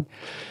anything.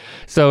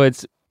 So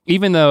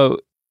even though,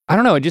 I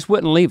don't know, it just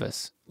wouldn't leave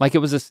us. Like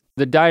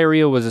the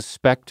diarrhea was a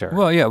specter.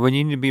 Well, yeah, when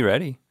you need to be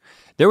ready.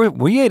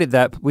 We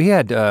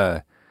had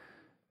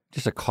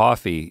just a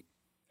coffee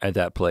at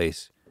that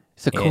place.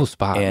 It's a cool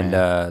spot, and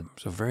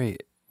it's a very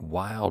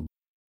wild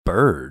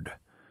bird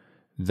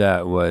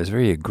that was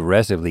very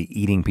aggressively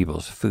eating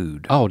people's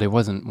food. Oh, there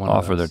wasn't one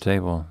off of their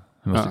table.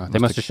 They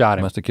must have shot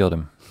him. Must have killed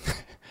him.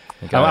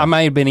 I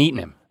might have been eating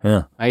him.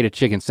 Yeah. I ate a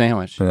chicken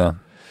sandwich. Yeah.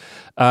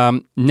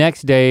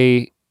 Next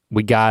day,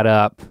 we got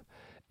up,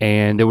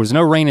 and there was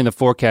no rain in the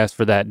forecast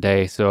for that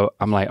day. So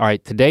I'm like, all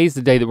right, today's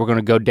the day that we're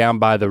gonna go down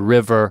by the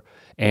river.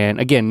 And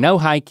again, no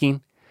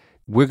hiking.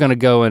 We're gonna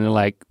go in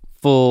like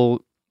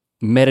full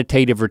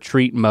meditative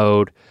retreat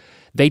mode.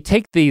 They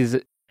take these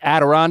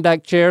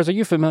Adirondack chairs. Are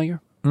you familiar?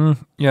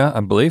 Yeah, I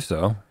believe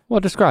so. Well,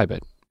 describe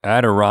it.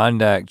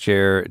 Adirondack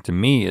chair to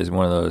me is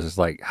one of those. It's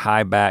like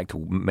high backed,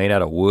 made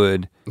out of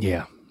wood.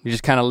 Yeah, it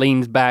just kind of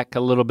leans back a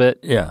little bit.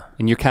 Yeah,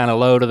 and you're kind of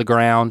low to the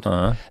ground.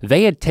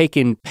 They had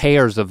taken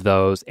pairs of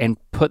those and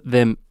put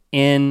them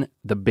in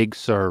the Big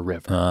Sur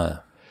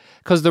River,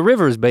 because the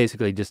river is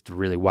basically just a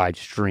really wide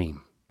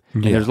stream.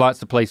 And there's lots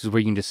of places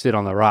where you can just sit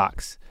on the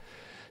rocks.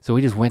 So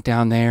we just went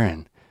down there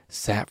and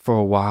sat for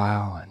a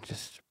while and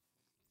just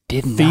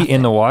did nothing. Feet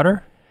in the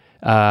water?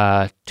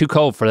 Too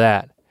cold for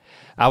that.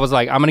 I was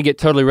like, I'm gonna get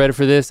totally ready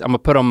for this. I'm gonna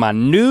put on my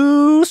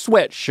new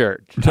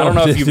sweatshirt. I don't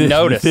know if you've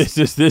noticed.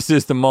 This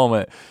is the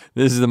moment.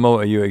 This is the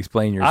moment you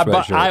explain your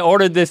sweatshirt. I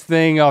ordered this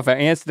thing off an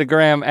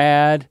Instagram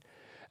ad.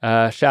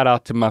 Shout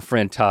out to my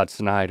friend Todd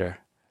Snyder,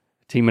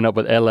 teaming up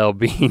with LL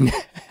Bean.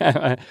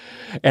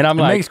 And I'm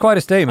like, makes quite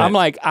a statement. I'm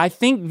like, I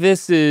think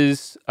this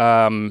is,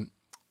 how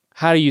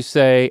do you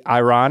say,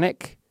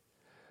 ironic,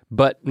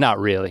 but not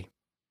really.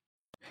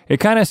 It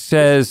kind of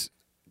says,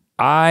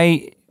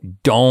 I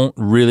don't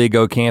really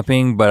go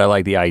camping, but I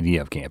like the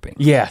idea of camping.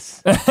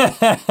 Yes.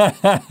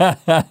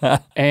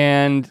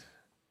 And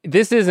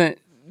this isn't,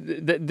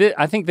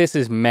 I think this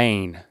is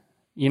Maine.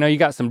 You know, you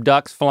got some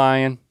ducks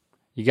flying.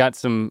 You got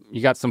some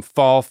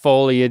fall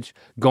foliage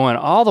going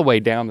all the way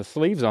down the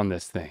sleeves on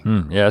this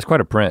thing. Yeah, it's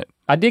quite a print.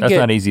 That's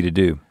not easy to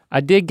do. I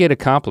did get a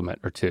compliment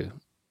or two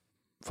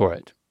for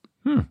it.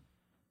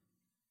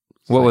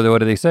 What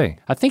did they say?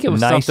 I think it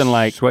was nice something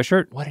like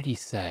sweatshirt. What did he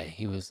say?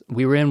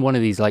 We were in one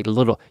of these like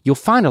little, you'll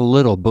find a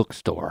little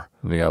bookstore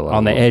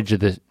on the edge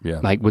of the,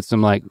 like with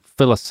some like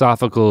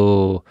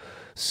philosophical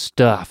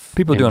stuff.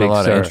 People doing a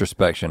lot of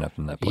introspection up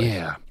in that place.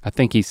 Yeah, I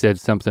think he said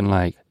something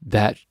like,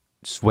 that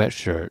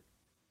sweatshirt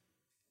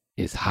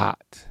is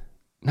hot.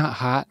 Not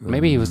hot,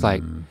 maybe he was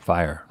like,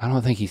 fire. I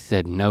don't think he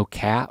said no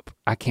cap.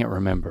 I can't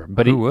remember.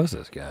 But who was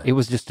this guy? It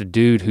was just a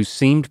dude who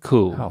seemed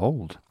cool. How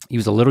old? He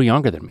was a little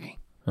younger than me.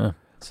 Huh.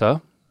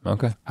 So,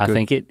 okay. I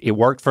think it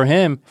worked for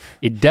him.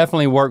 It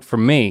definitely worked for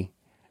me.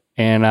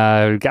 And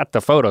I got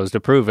the photos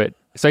to prove it.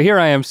 So here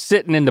I am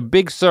sitting in the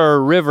Big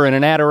Sur River in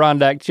an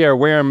Adirondack chair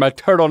wearing my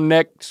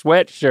turtleneck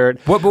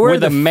sweatshirt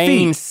with the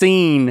main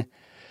scene.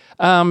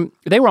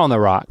 They were on the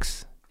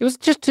rocks. It was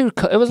just it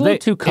was a little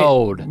too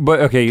cold. But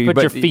okay,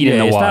 put your feet in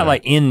the water. It's not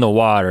like in the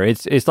water.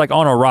 It's like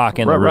on a rock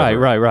in the river.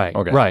 Right.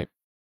 Okay. Right.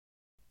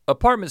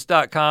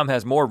 Apartments.com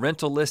has more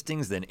rental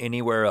listings than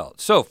anywhere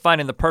else. So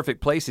finding the perfect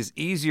place is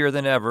easier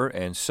than ever,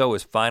 and so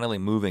is finally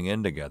moving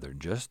in together,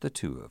 just the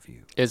two of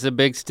you. It's a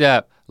big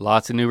step.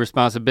 Lots of new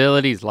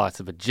responsibilities, lots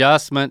of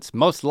adjustments.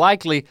 Most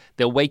likely,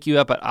 they'll wake you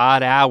up at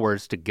odd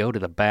hours to go to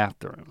the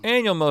bathroom.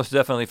 And you'll most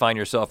definitely find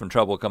yourself in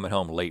trouble coming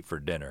home late for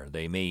dinner.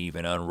 They may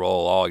even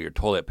unroll all your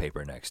toilet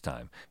paper next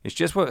time. It's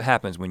just what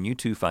happens when you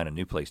two find a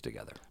new place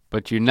together.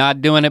 But you're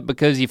not doing it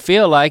because you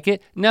feel like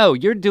it. No,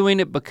 you're doing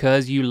it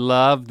because you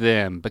love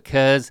them,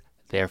 because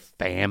they're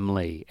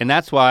family. And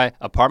that's why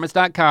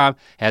Apartments.com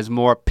has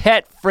more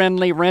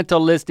pet-friendly rental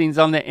listings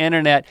on the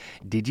internet.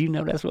 Did you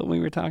know that's what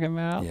we were talking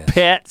about? Yes.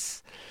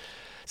 Pets.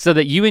 So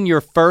that you and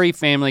your furry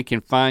family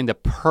can find the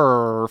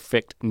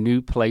perfect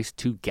new place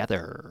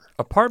together.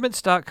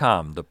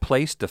 Apartments.com, the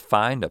place to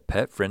find a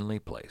pet-friendly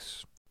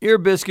place. Ear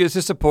Biscuits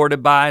is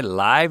supported by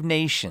Live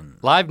Nation.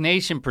 Live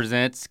Nation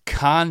presents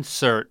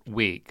Concert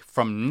Week.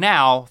 From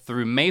now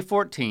through May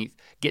 14th,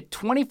 get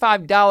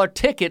 $25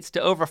 tickets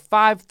to over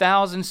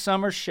 5,000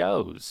 summer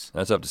shows.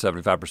 That's up to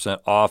 75%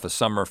 off a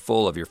summer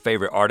full of your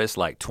favorite artists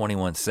like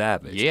 21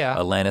 Savage, Yeah.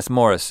 Alanis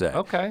Morissette,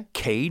 Okay.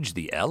 Cage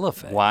the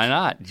Elephant. Why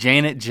not?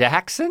 Janet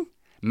Jackson,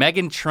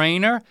 Meghan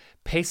Trainor,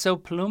 Peso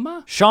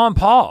Pluma. Sean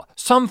Paul,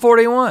 Sum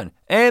 41,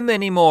 and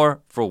many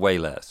more for way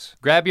less.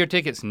 Grab your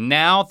tickets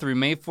now through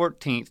May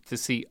 14th to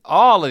see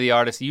all of the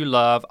artists you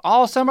love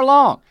all summer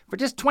long for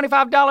just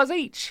 $25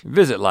 each.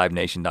 Visit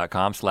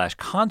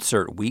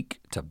livenation.com/concertweek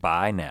to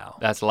buy now.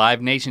 That's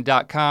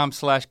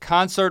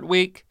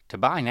livenation.com/concertweek to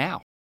buy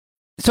now.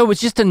 So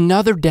it's just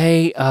another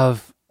day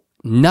of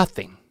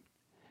nothing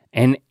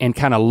and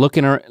kind of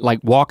walking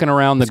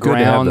around the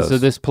grounds of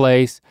this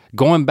place,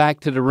 going back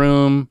to the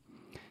room,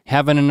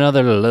 having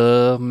another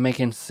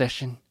love-making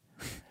session.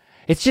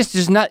 It's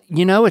just not,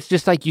 it's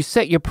just like you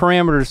set your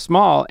parameters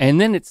small and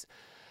then it's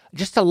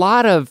just a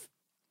lot of,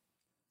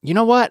 you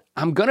know what?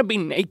 I'm gonna be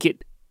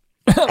naked.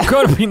 I'm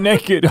gonna be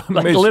naked.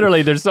 Like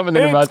literally there's something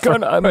in my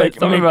throat. I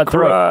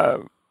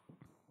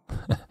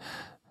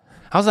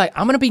was like,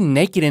 I'm gonna be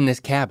naked in this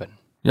cabin.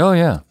 Oh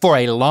yeah. For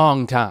a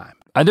long time.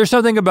 There's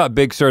something about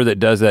Big Sur that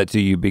does that to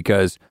you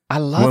because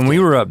when we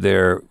were up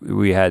there,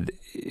 we had,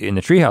 in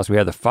the treehouse, we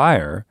had the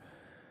fire.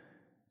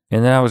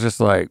 And then I was just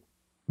like,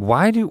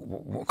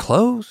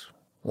 clothes?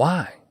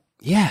 Why?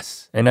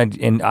 Yes. And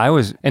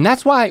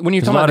that's why when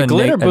you're talking about the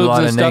glitter boobs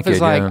and stuff,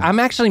 it's like, I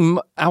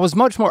was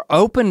much more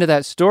open to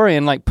that story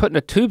and like putting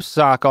a tube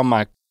sock on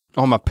my package.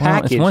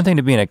 Well, it's one thing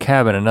to be in a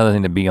cabin, another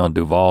thing to be on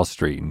Duval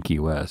Street in Key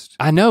West.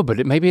 I know,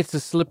 but maybe it's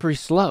a slippery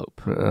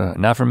slope.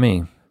 Not for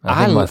me.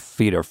 I think my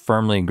feet are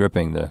firmly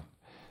gripping the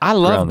I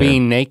love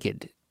being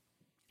naked.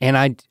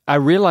 And I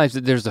realized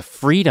that there's a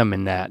freedom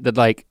in that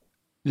like,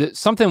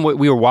 something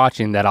we were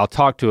watching that I'll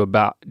talk to you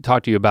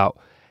about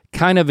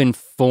kind of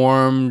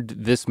informed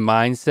this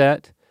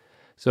mindset.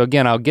 So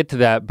again, I'll get to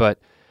that, but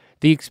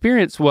the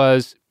experience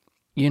was,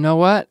 you know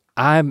what?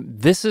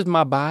 This is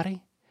my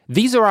body.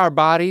 These are our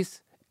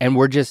bodies and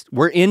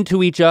we're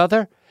into each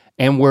other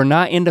and we're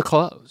not into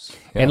clothes.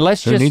 Yeah, and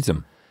who needs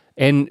them?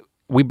 And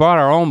we brought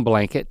our own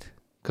blanket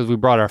because we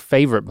brought our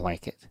favorite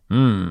blanket.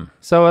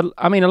 So,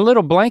 a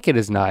little blanket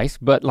is nice,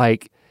 but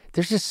like,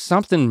 there's just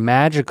something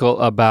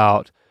magical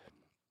about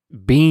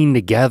being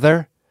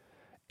together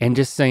and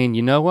just saying,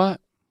 you know what?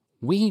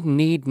 We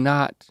need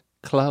not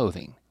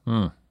clothing.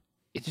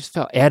 It just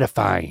felt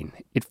edifying.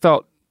 It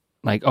felt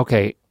like,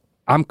 okay,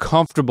 I'm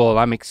comfortable,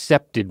 I'm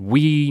accepted,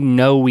 we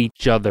know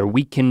each other,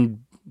 we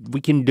can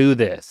do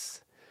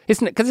this.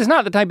 Because it's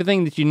not the type of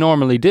thing that you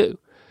normally do.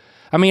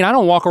 I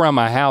don't walk around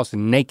my house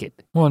naked.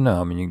 Well,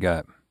 no, you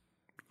got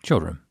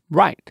children.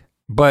 Right.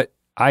 But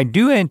I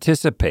do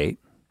anticipate,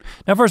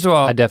 now first of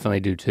all. I definitely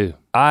do too.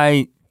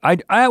 I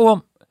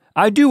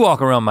do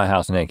walk around my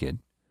house naked.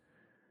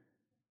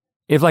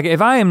 if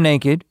I am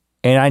naked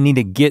and I need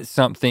to get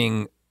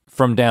something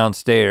from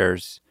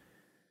downstairs,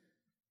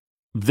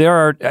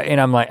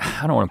 and I'm like,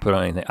 I don't want to put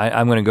on anything.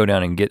 I'm going to go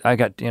down and I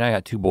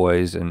got 2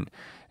 boys, and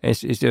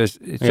it's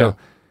so,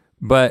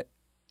 but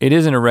it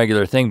isn't a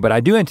regular thing. But I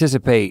do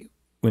anticipate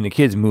when the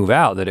kids move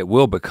out that it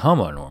will become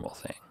a normal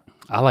thing.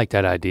 I like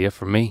that idea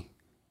for me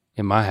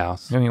in my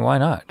house. I mean, why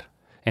not?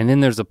 And then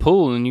there's a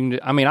pool, and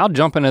I'll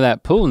jump into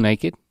that pool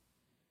naked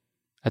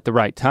at the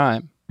right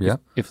time. Yeah.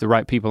 If the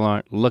right people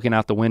aren't looking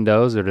out the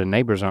windows or the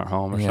neighbors aren't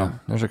home or something.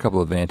 There's a couple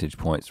of vantage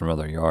points from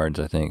other yards,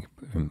 I think,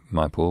 in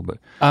my pool, but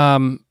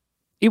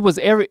it was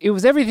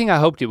everything I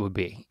hoped it would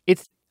be.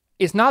 It's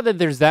not that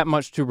there's that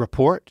much to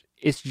report.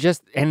 It's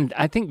just, and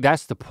I think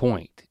that's the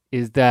point,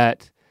 is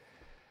that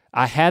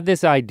I had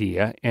this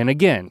idea, and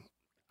again,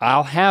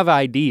 I'll have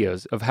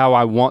ideas of how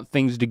I want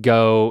things to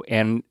go,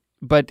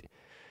 but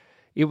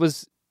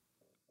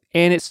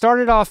it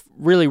started off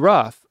really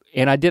rough,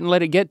 and I didn't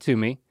let it get to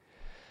me.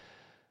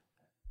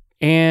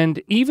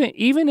 And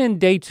even in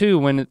day 2,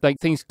 when like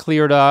things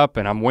cleared up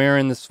and I'm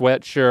wearing the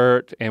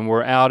sweatshirt and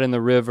we're out in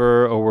the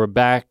river or we're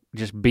back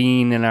just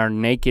being in our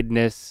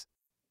nakedness,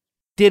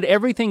 did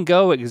everything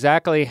go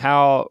exactly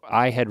how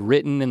I had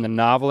written in the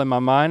novel in my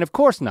mind? Of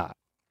course not.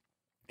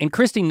 And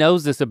Christy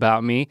knows this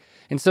about me,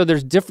 and so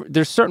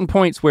there's certain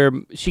points where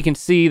she can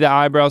see the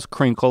eyebrows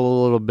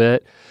crinkle a little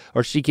bit,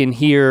 or she can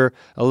hear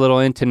a little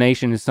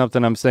intonation in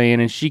something I'm saying,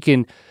 and she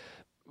can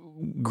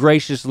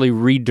graciously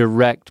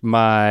redirect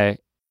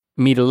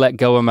me to let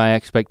go of my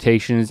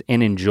expectations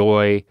and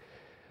enjoy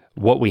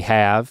what we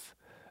have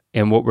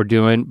and what we're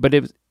doing.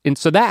 And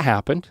so that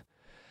happened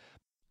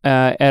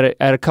at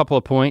a couple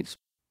of points.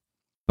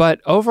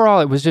 But overall,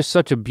 it was just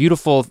such a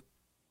beautiful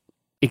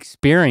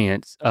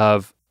experience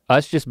of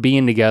us just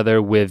being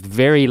together with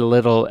very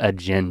little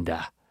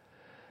agenda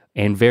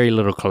and very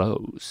little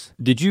clothes.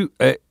 Did you,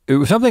 it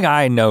was something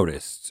I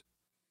noticed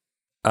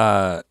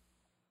that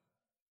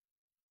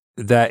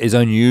is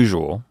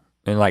unusual,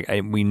 and like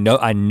I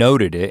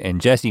noted it, and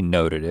Jesse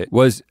noted it,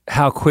 was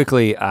how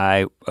quickly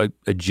I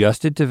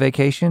adjusted to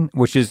vacation,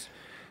 which is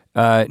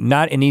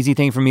not an easy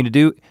thing for me to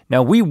do.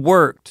 Now we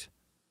worked,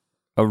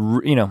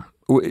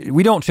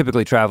 we don't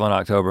typically travel in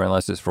October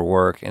unless it's for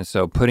work, and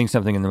so putting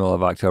something in the middle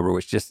of October,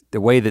 which just the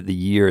way that the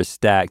year is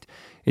stacked,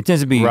 it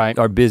tends to be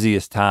our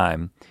busiest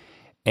time.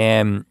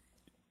 And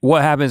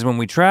what happens when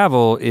we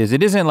travel is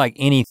it isn't like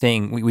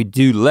anything, we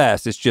do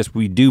less, it's just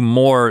we do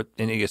more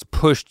and it gets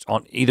pushed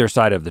on either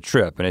side of the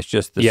trip, and it's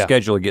just the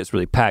schedule gets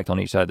really packed on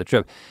each side of the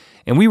trip.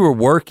 And we were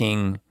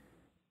working,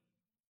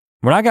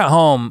 when I got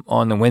home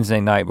on the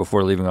Wednesday night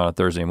before leaving on a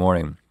Thursday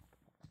morning,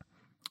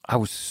 I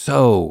was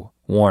so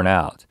worn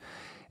out.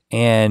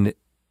 And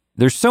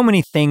there's so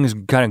many things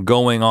kind of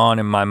going on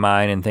in my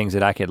mind and things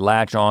that I could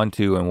latch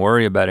onto and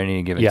worry about at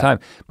any given time.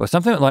 But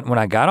something like when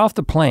I got off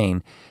the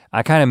plane,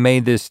 I kind of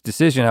made this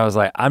decision. I was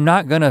like, I'm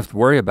not gonna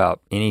worry about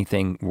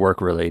anything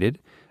work related.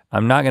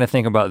 I'm not gonna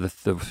think about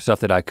the stuff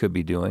that I could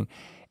be doing.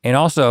 And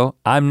also,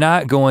 I'm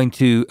not going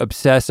to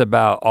obsess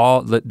about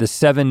all the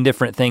 7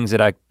 different things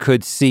that I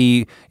could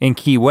see in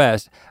Key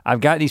West.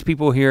 I've got these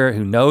people here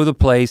who know the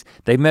place.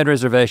 They've made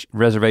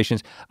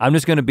reservations. I'm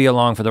just gonna be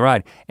along for the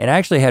ride. And I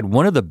actually had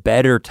one of the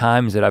better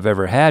times that I've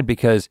ever had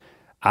because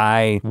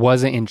I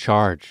wasn't in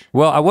charge.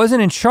 Well, I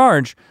wasn't in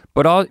charge,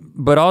 but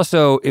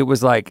also it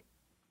was like,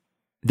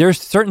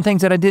 there's certain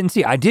things that I didn't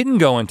see. I didn't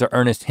go into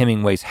Ernest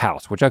Hemingway's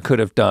house, which I could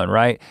have done,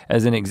 right?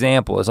 As an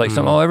example. It's like,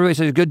 everybody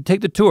says, good,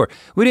 take the tour.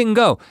 We didn't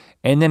go.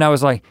 And then I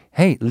was like,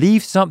 hey,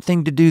 leave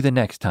something to do the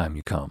next time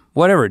you come.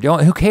 Whatever,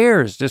 who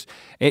cares? Just,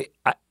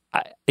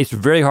 it's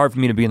very hard for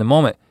me to be in the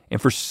moment.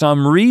 And for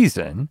some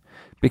reason,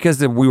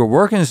 because we were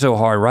working so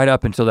hard right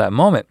up until that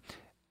moment,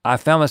 I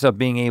found myself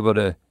being able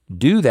to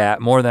do that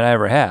more than I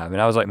ever have.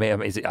 And I was like,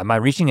 man, am I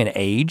reaching an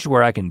age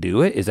where I can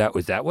do it? Is that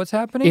what's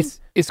happening?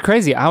 It's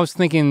crazy. I was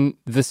thinking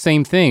the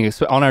same thing.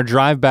 So on our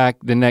drive back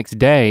the next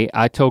day,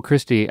 I told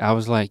Christy, I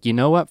was like, you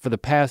know what? For the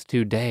past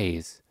 2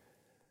 days,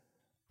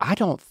 I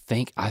don't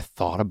think I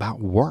thought about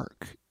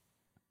work.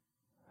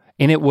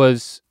 And it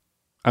was,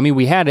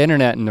 we had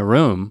internet in the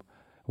room.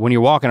 When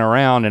you're walking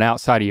around and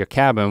outside of your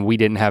cabin, we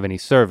didn't have any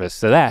service.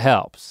 So that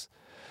helps.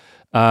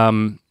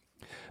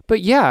 But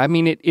yeah,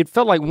 it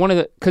felt like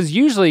because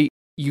usually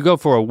you go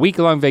for a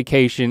week-long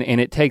vacation and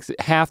it takes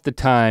half the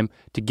time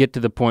to get to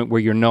the point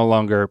where you're no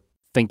longer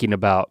thinking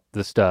about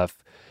the stuff.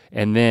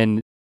 And then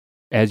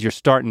as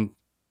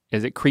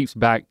it creeps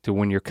back to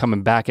when you're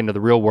coming back into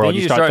the real world,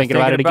 you start thinking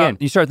about it again.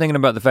 You start thinking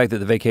about the fact that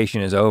the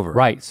vacation is over.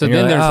 Right, so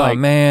then there's like,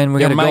 man, we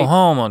gotta go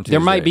home on Tuesday.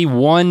 There might be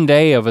one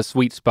day of a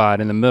sweet spot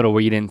in the middle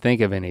where you didn't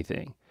think of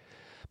anything.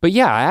 But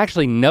yeah, I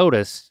actually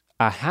noticed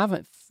I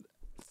haven't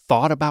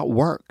thought about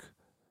work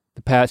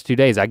the past 2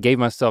 days. I gave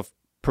myself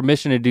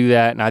permission to do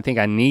that, and I think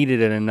I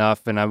needed it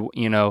enough, and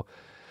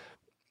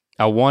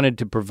I wanted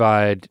to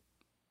provide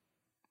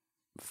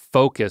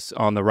focus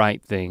on the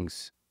right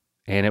things.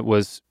 And it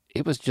was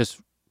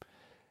just,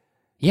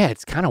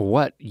 it's kind of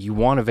what you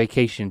want a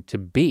vacation to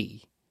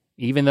be.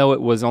 Even though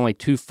it was only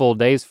 2 full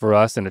days for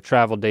us and a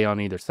travel day on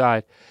either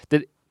side,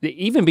 that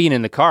even being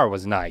in the car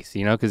was nice,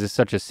 you know, because it's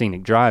such a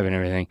scenic drive and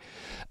everything.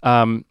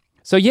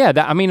 So yeah,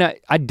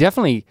 I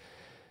definitely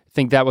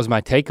think that was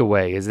my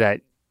takeaway, is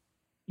that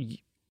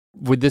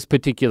with this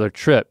particular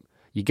trip,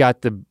 you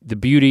got the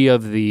beauty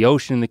of the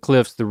ocean, the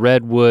cliffs, the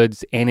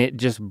redwoods, and it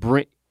just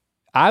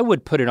I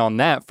would put it on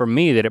that for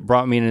me, that it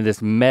brought me into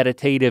this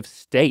meditative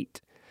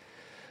state.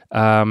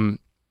 And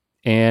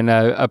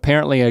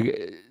apparently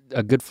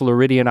a good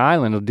Floridian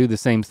island will do the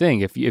same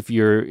thing if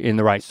you're in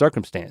the right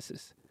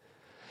circumstances.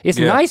 It's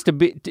nice to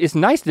be. It's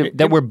nice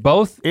that we're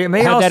both have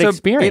that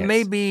experience. It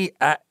may be.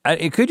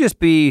 It could just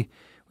be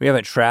we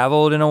haven't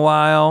traveled in a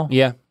while.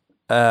 Yeah.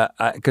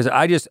 Because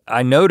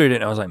I noted it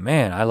and I was like,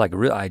 man,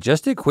 I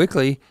adjusted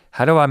quickly.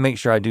 How do I make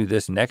sure I do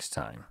this next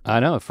time? I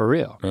know, for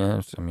real. Yeah,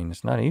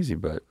 it's not easy,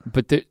 but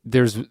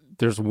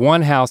there's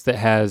one house that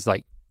has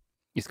like,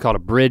 it's called a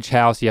bridge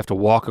house. You have to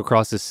walk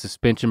across this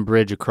suspension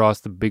bridge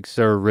across the Big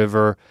Sur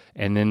River,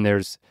 and then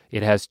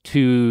it has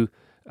 2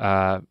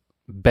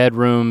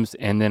 bedrooms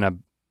and then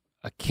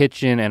a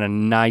kitchen and a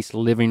nice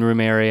living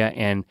room area,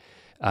 and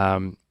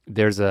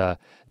there's a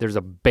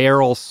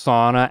barrel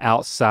sauna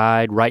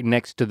outside right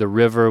next to the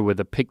river with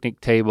a picnic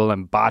table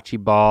and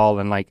bocce ball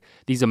and like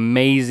these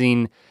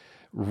amazing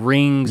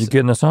rings. You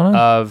getting a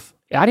sauna?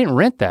 I didn't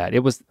rent that.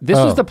 This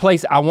was the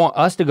place I want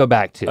us to go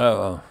back to.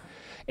 Oh.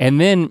 And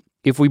then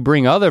if we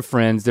bring other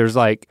friends, there's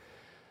like,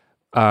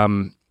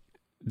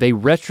 they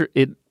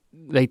created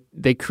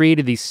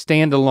these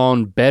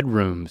standalone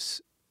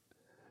bedrooms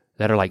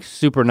that are like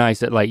super nice,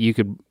 that like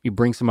you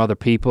bring some other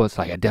people. It's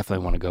like, I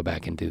definitely want to go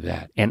back and do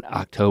that. And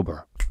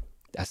October,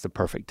 that's the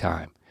perfect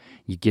time.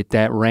 You get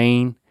that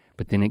rain,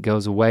 but then it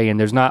goes away and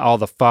there's not all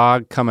the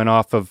fog coming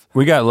off of.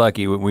 We got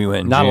lucky when we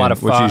went in not June, a lot of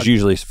fog, which is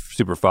usually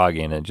super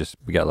foggy, and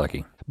we got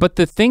lucky. But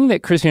the thing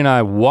that Chrissy and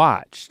I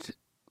watched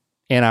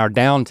in our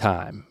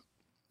downtime,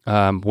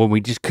 when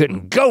we just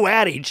couldn't go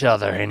at each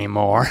other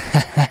anymore,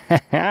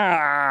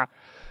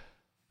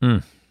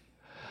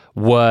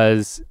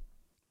 was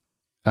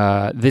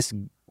this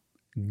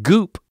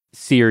Goop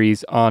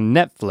series on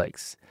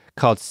Netflix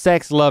called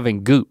Sex, Love,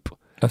 and Goop.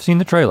 I've seen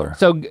the trailer.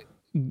 So,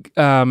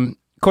 of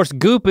course,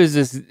 Goop is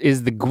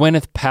the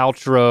Gwyneth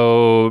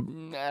Paltrow.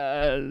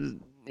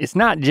 It's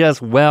not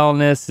just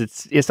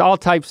wellness. It's all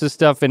types of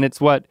stuff, and it's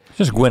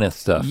just Gwyneth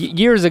stuff.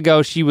 Years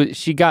ago,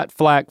 she got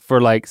flack for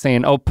like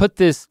saying, "Oh, put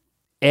this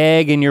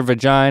egg in your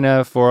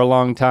vagina for a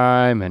long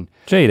time," and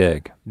jade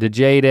egg. The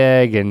jade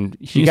egg, and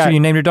you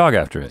named your dog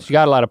after it. She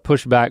got a lot of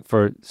pushback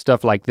for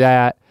stuff like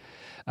that,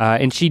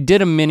 and she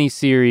did a mini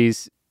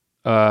series,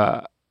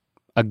 a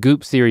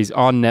Goop series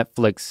on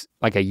Netflix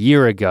like a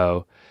year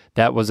ago.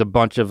 That was a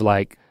bunch of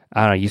like,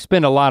 I don't know, you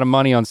spend a lot of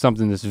money on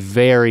something that's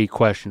very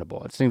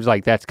questionable. It seems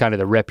like that's kind of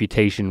the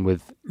reputation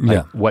with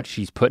what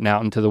she's putting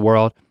out into the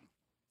world.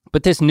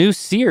 But this new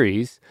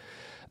series,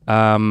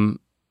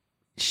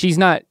 she's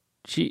not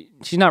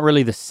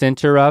really the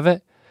center of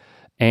it.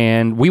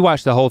 And we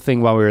watched the whole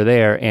thing while we were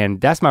there,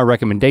 and that's my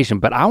recommendation.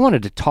 But I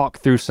wanted to talk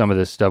through some of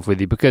this stuff with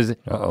you because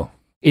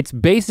it's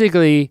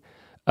basically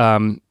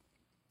a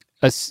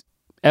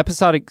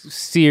episodic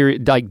series,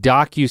 like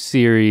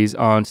docu-series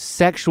on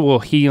sexual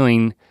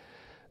healing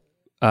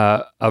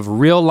of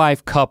real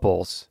life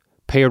couples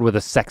paired with a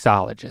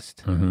sexologist.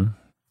 Mm-hmm.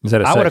 Is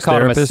that a I would have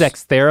called him a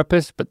sex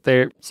therapist, but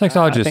they're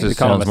sexologist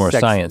sounds more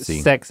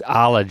sciencey.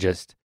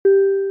 Sexologist.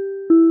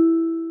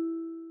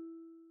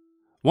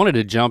 Wanted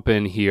to jump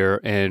in here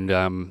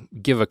and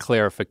give a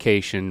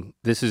clarification.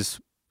 This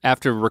is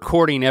after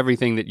recording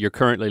everything that you're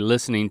currently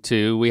listening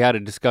to. We had a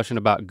discussion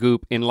about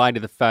Goop in light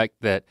of the fact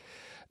that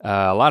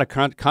a lot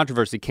of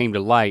controversy came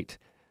to light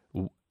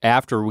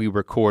after we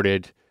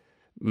recorded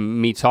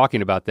me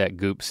talking about that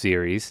Goop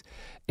series.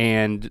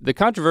 And the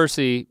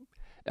controversy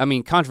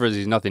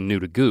is nothing new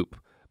to Goop,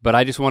 but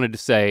I just wanted to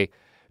say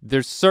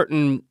there's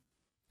certain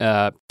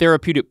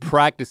therapeutic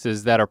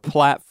practices that are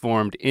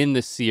platformed in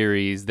the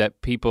series that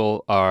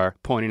people are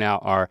pointing out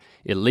are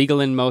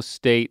illegal in most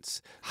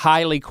states,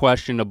 highly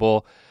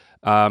questionable.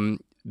 The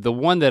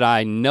one that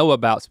I know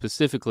about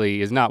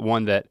specifically is not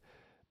one that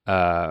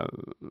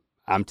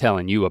I'm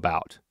telling you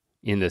about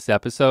in this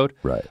episode.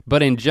 Right.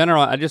 But in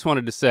general, I just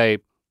wanted to say,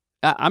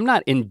 I'm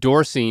not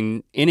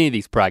endorsing any of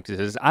these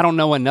practices. I don't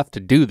know enough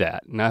to do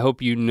that. And I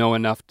hope you know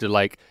enough to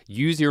like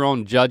use your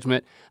own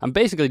judgment. I'm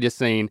basically just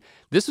saying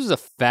this was a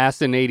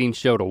fascinating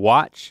show to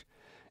watch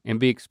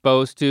and be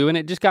exposed to. And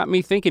it just got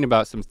me thinking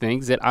about some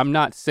things that I'm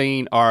not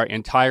saying are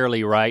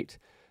entirely right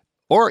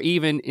or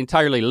even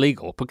entirely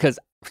legal because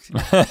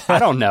I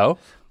don't know.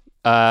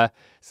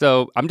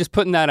 So I'm just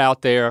putting that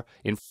out there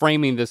and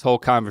framing this whole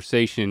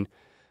conversation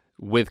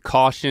with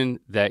caution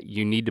that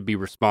you need to be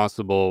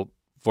responsible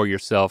for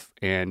yourself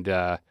and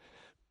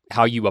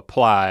how you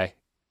apply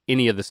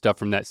any of the stuff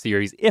from that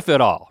series, if at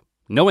all.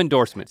 No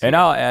endorsements. And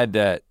I'll add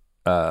that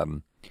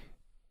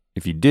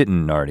if you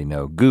didn't already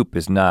know, Goop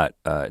is not,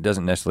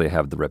 doesn't necessarily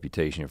have the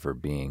reputation for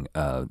being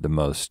the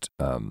most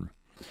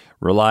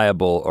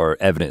reliable or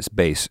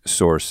evidence-based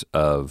source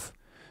of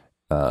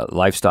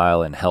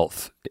lifestyle and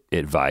health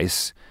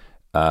advice.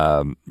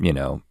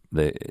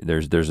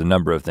 There's a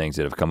number of things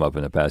that have come up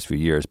in the past few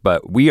years,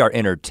 but we are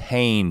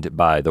entertained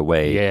by the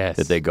way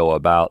that they go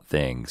about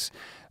things.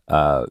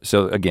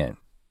 So again,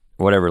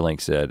 whatever Link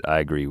said, I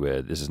agree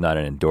with. This is not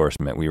an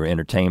endorsement. We were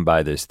entertained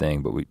by this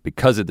thing, but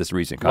because of this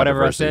recent controversy.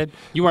 Whatever I said?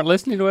 You weren't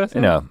listening to what I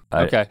said? No.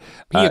 Okay.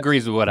 He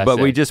agrees with what I said. But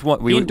we just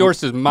want, he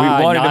endorses my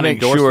we wanted to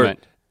make sure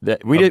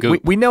that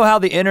we know how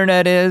the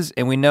internet is,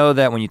 and we know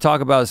that when you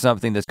talk about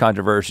something that's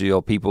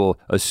controversial, people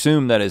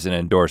assume that is an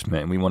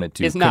endorsement, and we wanted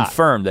to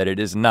confirm that it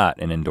is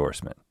not an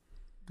endorsement.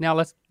 Now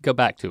let's go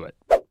back to it.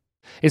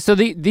 And so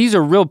these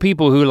are real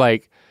people who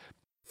like,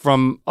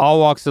 from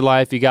all walks of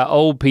life. You got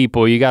old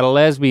people, you got a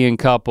lesbian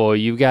couple,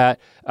 you got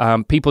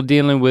people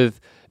dealing with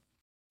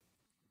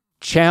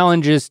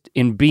challenges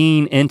in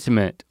being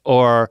intimate,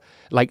 or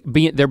like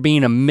there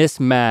being a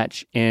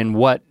mismatch in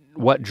what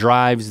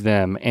drives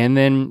them. And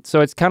then,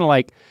 so it's kind of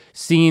like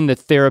seeing the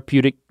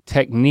therapeutic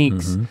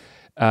techniques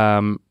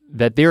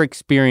that they're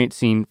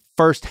experiencing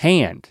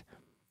firsthand.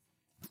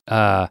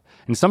 And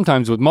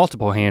sometimes with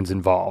multiple hands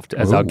involved,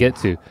 as I'll get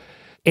to.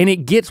 And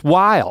it gets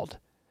wild.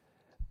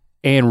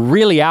 And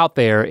really out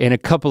there in a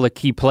couple of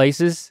key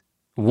places,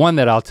 one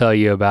that I'll tell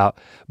you about.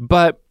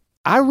 But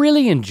I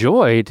really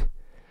enjoyed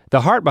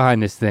the heart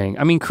behind this thing.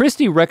 I mean,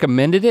 Christy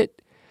recommended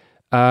it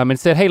and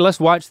said, hey,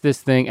 let's watch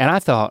this thing. And I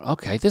thought,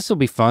 okay, this will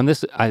be fun.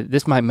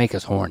 This might make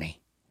us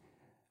horny.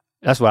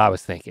 That's what I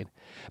was thinking.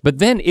 But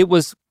then it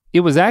was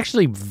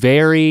actually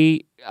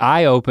very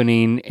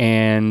eye-opening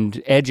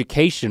and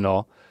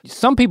educational.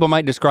 Some people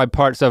might describe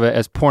parts of it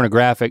as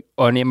pornographic,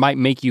 and it might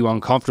make you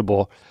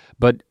uncomfortable.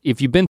 But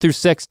if you've been through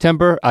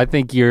Sextember, I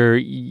think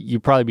you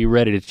probably be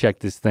ready to check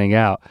this thing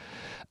out.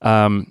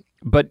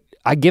 But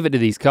I give it to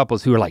these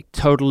couples who are like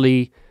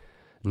totally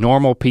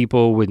normal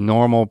people with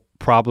normal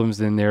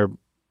problems in their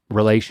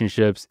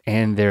relationships,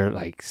 and they're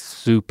like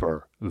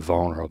super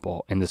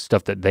vulnerable in the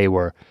stuff that they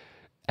were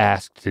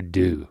asked to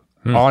do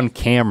on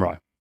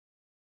camera.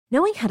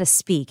 Knowing how to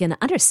speak and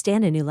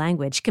understand a new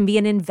language can be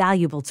an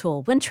invaluable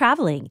tool when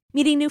traveling,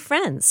 meeting new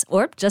friends,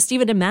 or just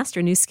even to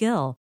master a new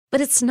skill. But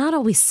it's not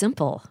always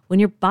simple when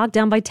you're bogged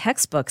down by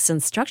textbooks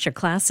and structured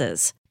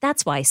classes.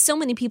 That's why so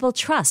many people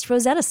trust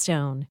Rosetta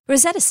Stone.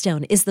 Rosetta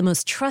Stone is the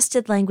most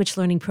trusted language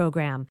learning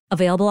program,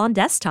 available on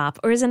desktop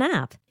or as an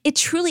app. It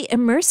truly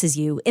immerses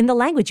you in the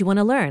language you want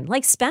to learn,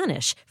 like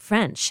Spanish,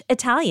 French,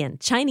 Italian,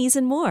 Chinese,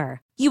 and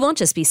more. You won't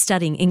just be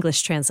studying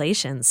English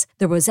translations.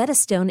 The Rosetta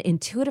Stone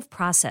intuitive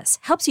process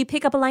helps you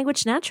pick up a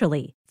language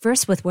naturally,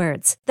 first with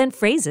words, then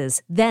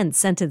phrases, then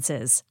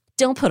sentences.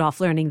 Don't put off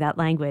learning that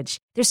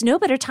language. There's no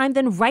better time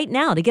than right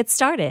now to get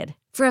started.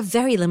 For a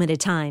very limited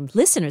time,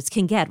 listeners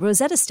can get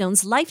Rosetta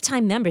Stone's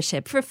lifetime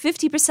membership for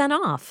 50%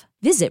 off.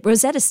 Visit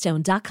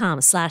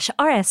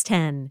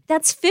rosettastone.com/rs10.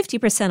 That's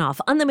 50%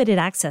 off unlimited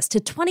access to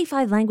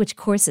 25 language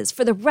courses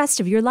for the rest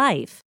of your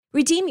life.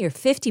 Redeem your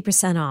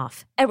 50%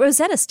 off at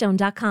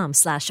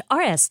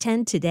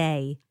rosettastone.com/rs10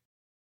 today.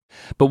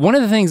 But one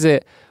of the things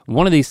that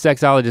one of these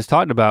sexologists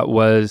talked about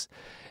was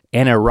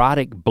an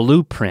erotic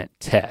blueprint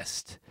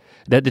test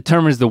that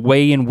determines the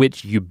way in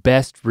which you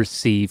best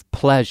receive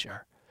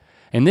pleasure.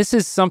 And this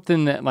is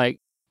something that like,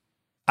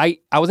 I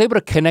was able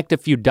to connect a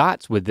few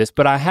dots with this,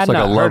 but I had not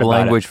heard about it. It's like a love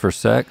language for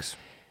sex?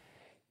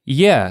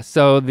 Yeah,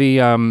 so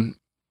the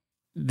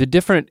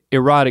different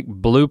erotic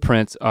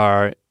blueprints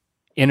are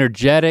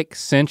energetic,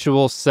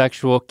 sensual,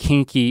 sexual,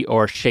 kinky,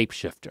 or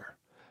shapeshifter.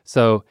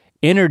 So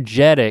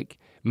energetic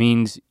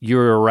means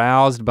you're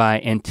aroused by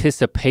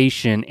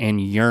anticipation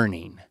and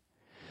yearning.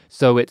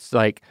 So it's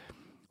like,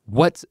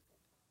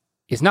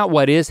 it's not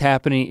what is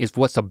happening, it's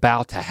what's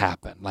about to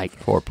happen.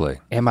 Like foreplay.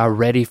 Am I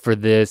ready for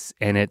this?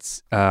 And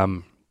it's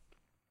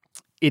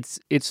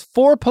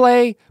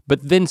foreplay, but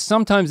then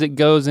sometimes it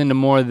goes into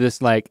more of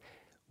this like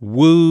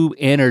woo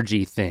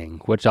energy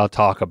thing, which I'll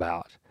talk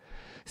about.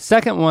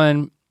 Second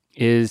one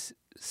is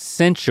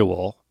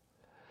sensual,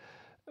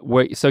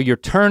 so you're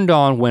turned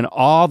on when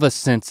all the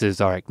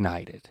senses are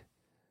ignited.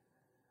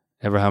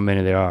 Ever how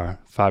many there are?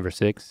 5 or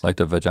 6? Like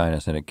the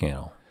vagina scented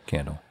candle.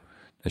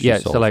 Yeah,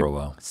 so like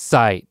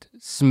sight,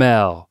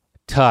 smell,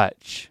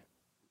 touch.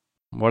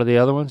 What are the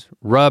other ones?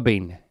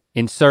 Rubbing,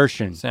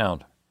 insertion.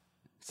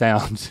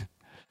 Sounds.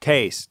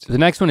 Taste. The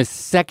next one is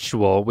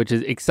sexual, which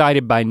is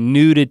excited by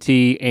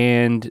nudity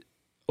and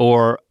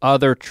or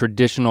other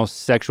traditional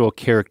sexual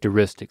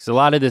characteristics. A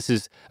lot of this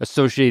is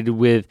associated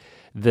with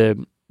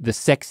the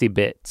sexy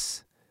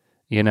bits,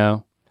 you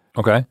know?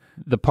 Okay.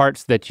 The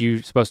parts that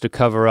you're supposed to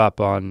cover up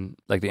on.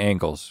 Like the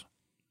ankles.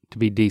 To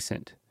be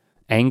decent.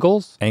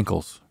 Angles?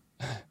 Ankles.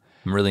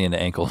 I'm really into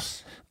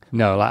ankles.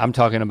 No, I'm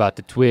talking about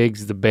the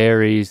twigs, the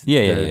berries.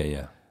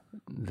 Yeah.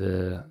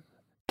 The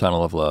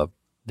tunnel of love.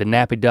 The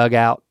nappy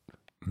dugout.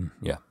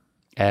 Yeah.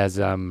 As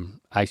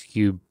Ice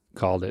Cube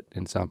called it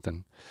in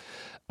something.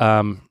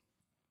 So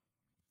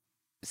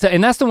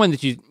and that's the one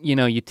that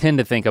you tend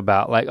to think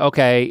about, like,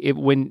 okay,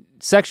 when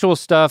sexual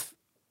stuff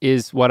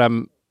is what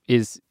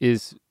is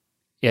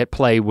at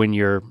play when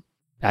you're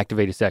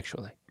activated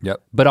sexually.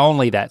 Yep. But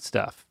only that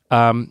stuff.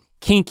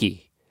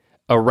 Kinky,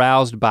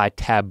 aroused by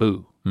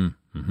taboo.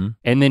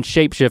 And then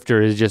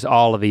shapeshifter is just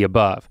all of the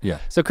above. Yeah.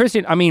 So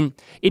Christian, I mean,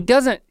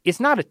 it's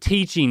not a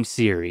teaching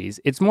series.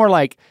 It's more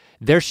like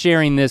they're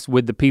sharing this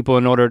with the people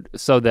in order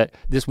so that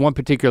this one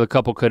particular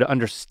couple could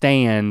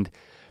understand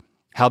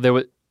how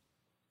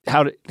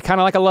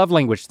kind of like a love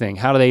language thing.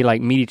 How do they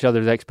like meet each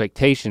other's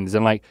expectations?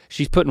 And like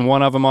she's putting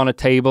one of them on a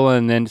table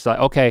and then it's like,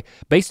 okay,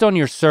 based on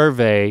your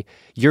survey,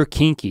 you're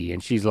kinky.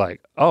 And she's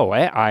like, oh,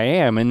 I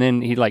am. And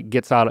then he like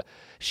gets out,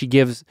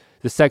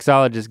 the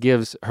sexologist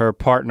gives her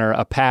partner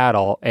a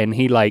paddle and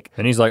he's like,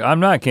 I'm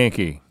not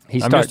kinky.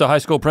 I'm just a high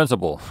school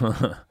principal.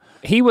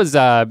 He was,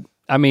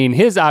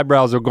 his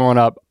eyebrows are going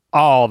up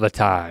all the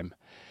time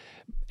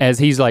as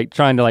he's like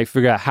trying to like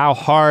figure out how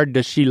hard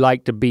does she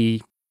like to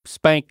be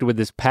spanked with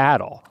this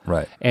paddle.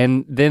 Right.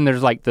 And then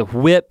there's like the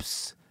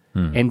whips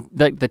and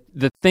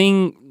the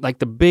thing, like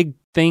the big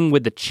thing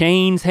with the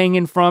chains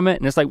hanging from it.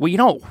 And it's like, well, you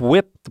don't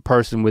whip the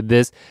person with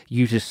this.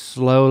 You just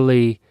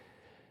slowly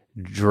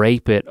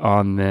drape it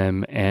on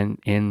them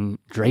and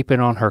drape it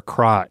on her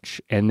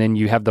crotch. And then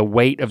you have the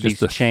weight of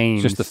these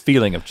chains. Just the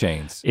feeling of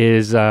chains.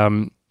 Is,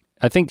 I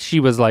think she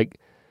was like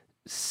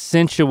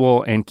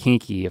sensual and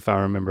kinky, if I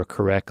remember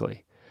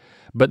correctly.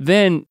 But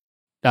then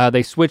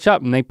they switch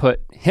up and they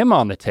put him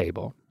on the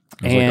table.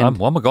 And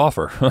like, I'm a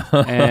golfer.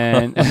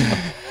 and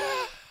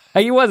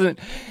he wasn't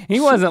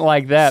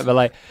like that, but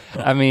like,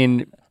 I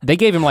mean, they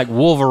gave him like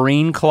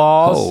Wolverine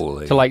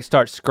claws to like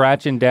start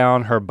scratching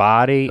down her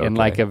body and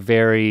like a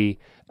very,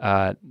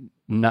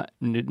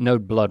 no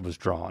blood was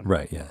drawn.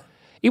 Right, yeah.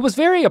 It was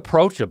very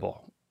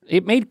approachable.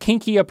 It made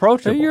kinky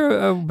approachable. So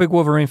you're a big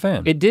Wolverine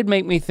fan. It did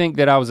make me think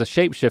that I was a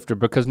shapeshifter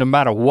because no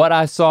matter what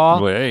I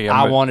saw,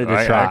 I wanted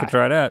to try. I could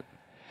try that.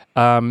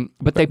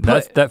 But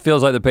that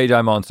feels like the page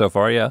I'm on so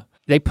far, yeah.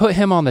 They put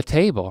him on the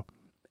table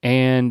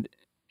and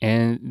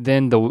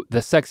then the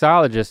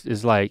sexologist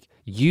is like,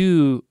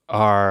 you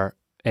are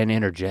an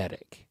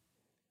energetic.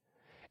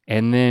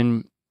 And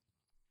then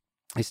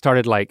they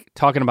started like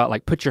talking about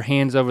like, put your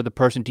hands over the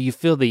person. Do you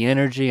feel the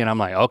energy? And I'm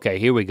like, okay,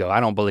 here we go. I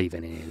don't believe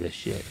in any of this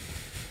shit.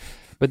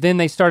 But then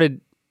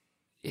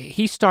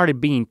he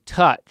started being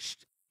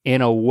touched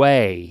in a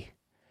way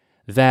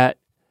that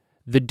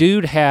the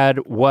dude had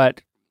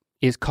what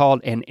is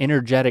called an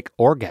energetic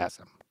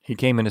orgasm. He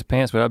came in his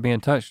pants without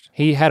being touched.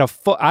 He had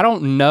I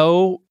don't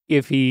know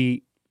if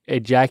he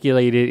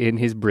ejaculated in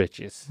his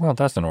britches. Well,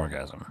 that's an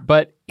orgasm.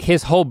 But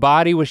his whole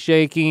body was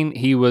shaking.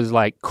 He was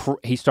like,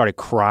 he started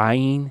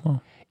crying. Huh.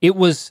 It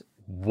was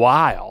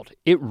wild.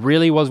 It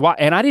really was wild.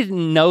 And I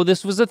didn't know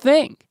this was a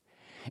thing.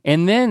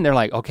 And then they're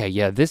like, okay,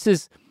 yeah, this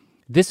is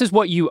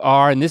what you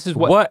are and this is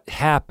what. What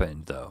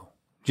happened though?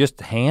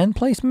 Just hand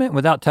placement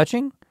without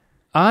touching?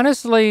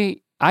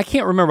 Honestly, I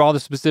can't remember all the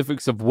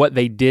specifics of what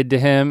they did to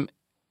him.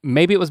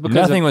 Maybe it was because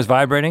nothing was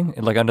vibrating,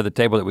 like under the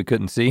table that we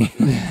couldn't see.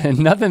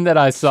 Nothing that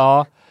I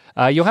saw.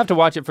 You'll have to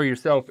watch it for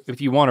yourself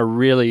if you want to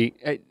really,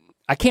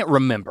 I can't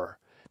remember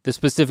the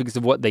specifics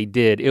of what they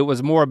did. It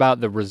was more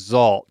about the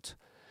result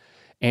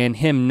and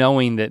him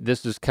knowing that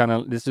this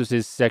was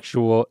his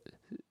sexual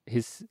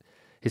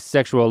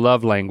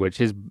love language,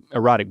 his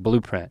erotic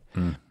blueprint.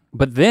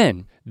 But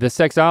then the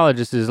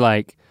sexologist is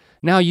like,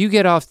 now you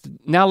get off,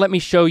 now let me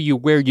show you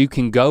where you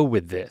can go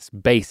with this,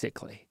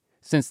 basically.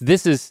 Since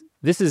this is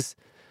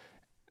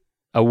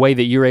a way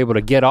that you're able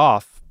to get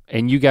off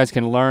and you guys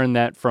can learn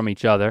that from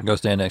each other. Go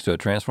stand next to a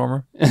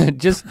transformer?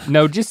 just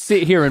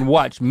sit here and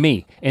watch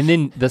me. And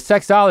then the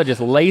sexologist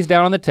lays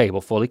down on the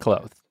table fully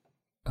clothed.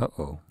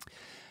 Uh-oh.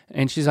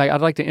 And she's like, I'd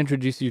like to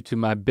introduce you to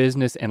my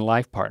business and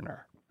life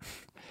partner.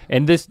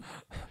 And this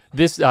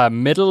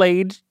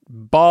middle-aged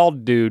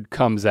bald dude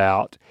comes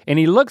out and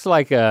he looks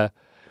like he's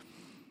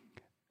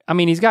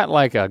got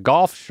like a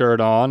golf shirt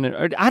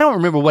on. I don't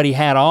remember what he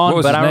had on. What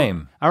was his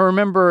name? I don't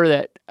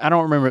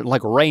remember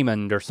like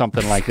Raymond or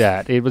something like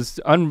that. It was,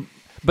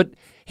 but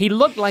he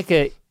looked like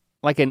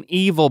an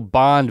evil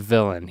Bond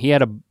villain. He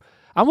had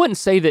I wouldn't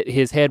say that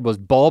his head was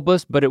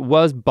bulbous, but it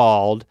was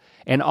bald.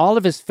 And all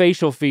of his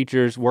facial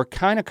features were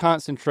kind of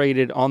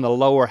concentrated on the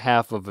lower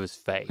half of his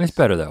face. It's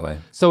better that way.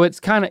 So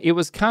it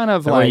was kind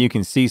of that like. way you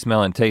can see,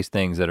 smell, and taste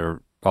things that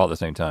are all at the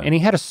same time. And he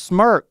had a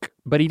smirk,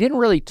 but he didn't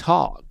really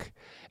talk.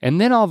 And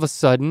then all of a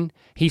sudden,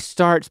 he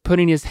starts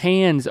putting his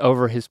hands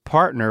over his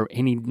partner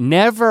and he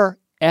never,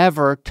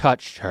 ever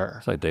touched her.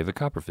 It's like David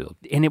Copperfield.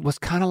 And it was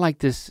kind of like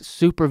this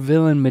super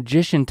villain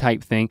magician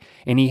type thing.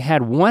 And he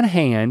had one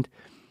hand,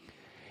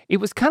 it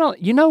was kind of,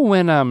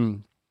 when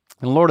in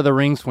Lord of the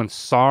Rings, when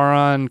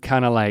Sauron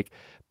kind of like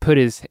put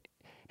his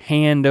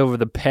hand over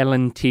the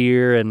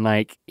Palantir and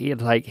like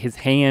his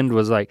hand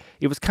was like,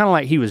 it was kind of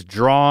like he was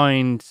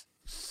drawing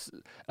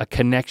a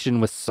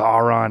connection with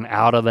Sauron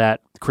out of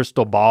that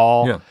crystal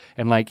ball. Yeah.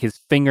 And like his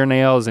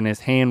fingernails and his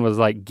hand was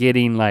like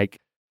getting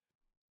like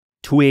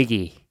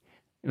twiggy.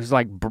 It was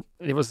like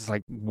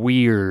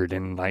weird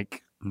and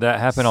like that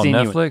happened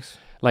sinuous. On Netflix?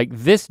 Like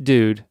this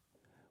dude,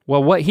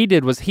 well, what he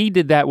did was he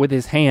did that with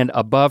his hand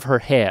above her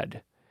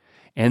head.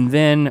 And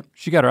then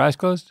she got her eyes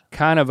closed?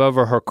 Kind of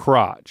over her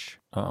crotch.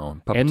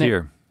 Uh-oh,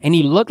 puppeteer. And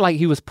he looked like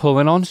he was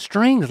pulling on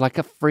strings like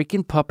a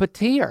freaking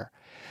puppeteer.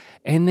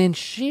 And then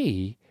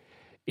she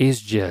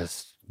is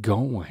just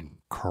going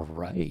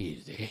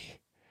crazy.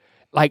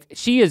 Like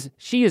she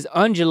is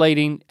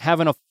undulating,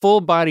 having a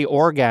full body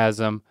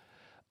orgasm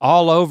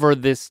all over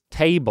this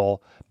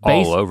table.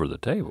 All over the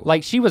table.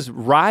 Like she was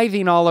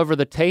writhing all over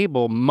the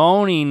table,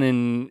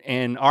 moaning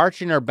and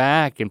arching her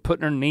back and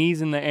putting her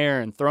knees in the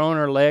air and throwing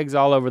her legs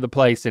all over the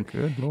place.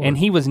 And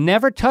he was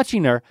never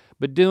touching her,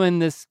 but doing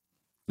this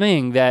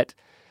thing that,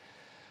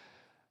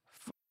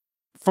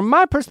 from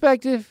my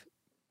perspective,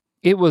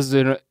 it was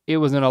an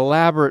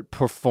elaborate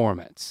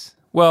performance.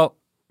 Well,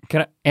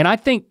 and I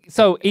think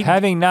so.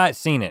 Having not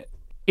seen it,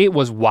 it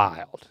was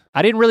wild.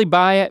 I didn't really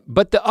buy it,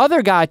 but the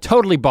other guy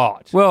totally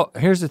bought. Well,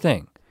 here's the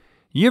thing.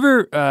 You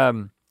ever,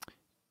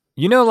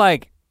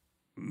 like,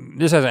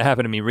 this hasn't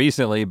happened to me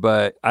recently,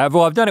 but I've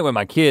done it with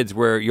my kids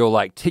where you'll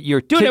like,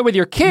 you're doing it with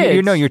your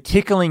kids. You're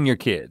tickling your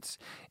kids.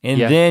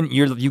 And then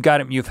you've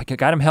got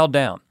them held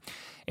down.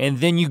 And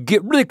then you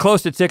get really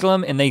close to tickle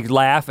them and they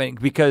laugh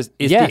because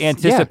it's the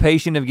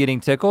anticipation of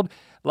getting tickled.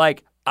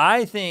 Like,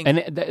 I think. And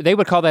they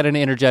would call that an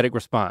energetic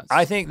response.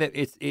 I think that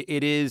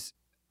it is,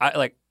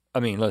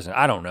 listen,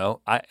 I don't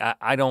know.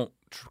 I don't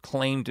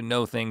claim to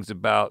know things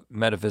about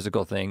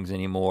metaphysical things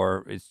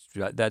anymore.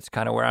 That's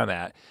kind of where I'm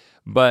at.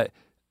 But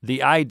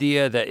the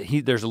idea that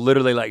there's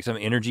literally like some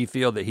energy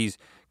field that he's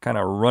kind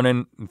of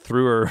running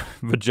through her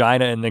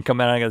vagina and then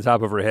coming out on the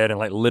top of her head and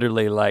like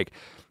literally like,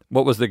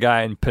 what was the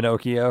guy in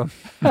Pinocchio?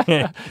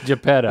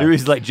 Geppetto. He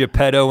was like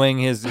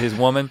Geppettoing his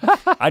woman.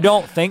 I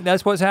don't think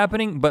that's what's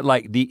happening, but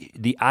like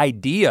the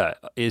idea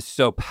is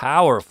so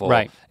powerful,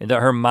 right? And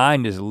that her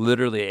mind is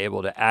literally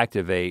able to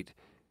activate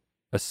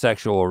a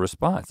sexual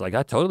response. Like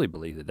I totally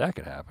believe that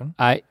could happen.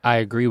 I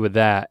agree with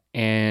that,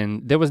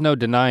 and there was no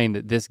denying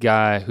that this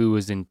guy who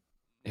was in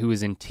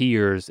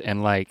tears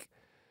and like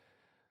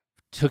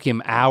took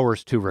him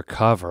hours to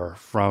recover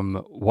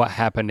from what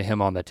happened to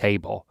him on the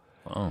table.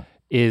 Oh.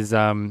 Is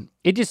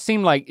it just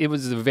seemed like it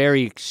was a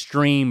very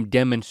extreme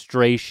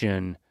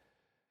demonstration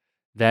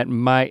that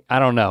I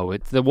don't know,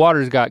 the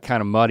waters got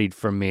kind of muddied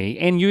for me,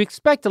 and you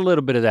expect a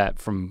little bit of that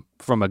from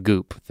a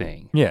goop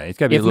thing. Yeah, it's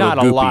gotta be if a little not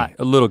goopy. A lot.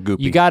 A little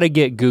goopy. You gotta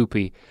get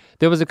goopy.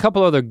 There was a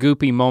couple other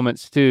goopy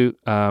moments too,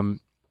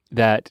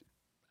 that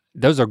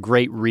those are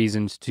great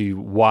reasons to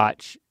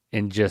watch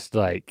and just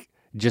for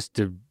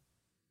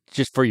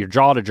your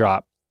jaw to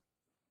drop.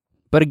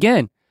 But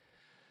again,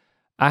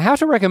 I have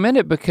to recommend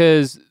it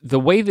because the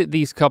way that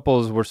these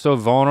couples were so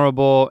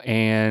vulnerable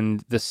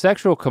and the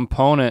sexual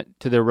component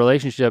to their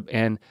relationship,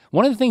 and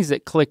one of the things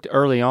that clicked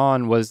early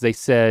on was they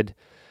said,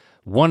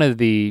 one of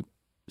the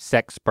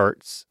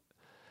sexperts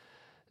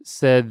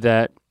said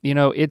that,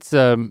 it's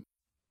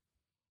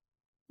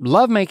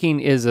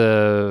lovemaking is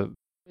a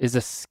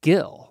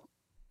skill.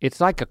 It's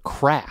like a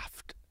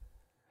craft.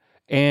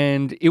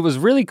 And it was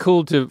really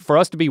cool for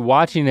us to be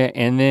watching it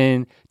and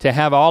then to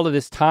have all of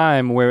this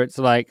time where it's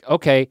like,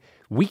 okay,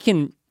 we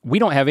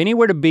don't have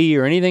anywhere to be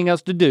or anything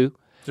else to do.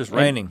 Just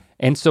raining.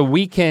 And so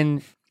we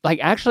can like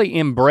actually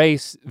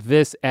embrace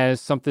this as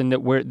something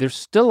that there's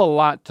still a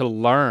lot to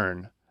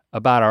learn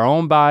about our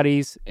own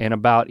bodies and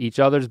about each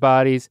other's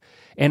bodies.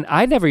 And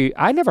I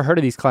never heard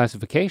of these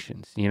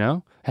classifications,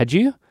 Had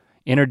you?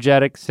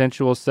 Energetic,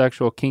 sensual,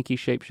 sexual, kinky,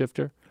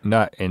 shapeshifter?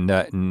 Not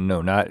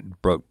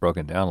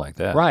broken down like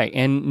that. Right,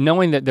 and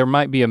knowing that there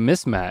might be a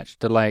mismatch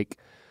to like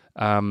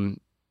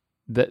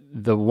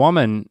the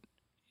woman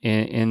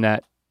in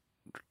that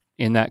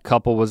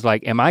couple was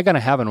like, am I gonna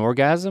have an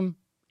orgasm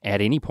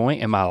at any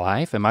point in my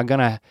life?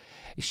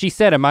 She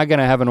said, am I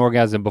gonna have an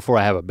orgasm before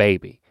I have a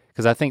baby?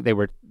 Because I think they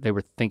were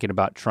thinking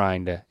about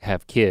trying to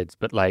have kids,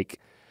 but like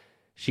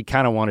she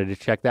kind of wanted to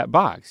check that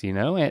box, and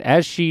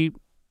as she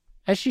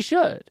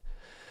should.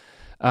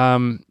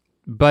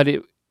 But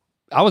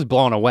I was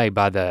blown away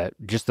by the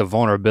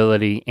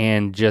vulnerability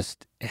and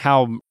just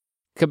how,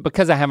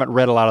 because I haven't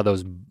read a lot of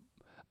those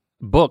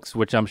books,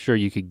 which I'm sure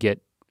you could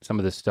get some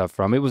of this stuff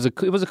from. It was a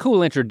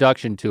cool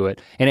introduction to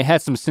it, and it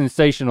had some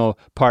sensational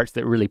parts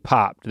that really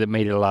popped that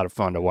made it a lot of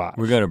fun to watch.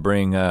 We're gonna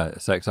bring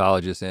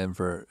sexologists in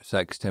for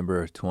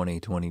Sextember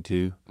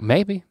 2022.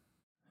 Maybe.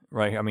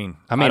 Right.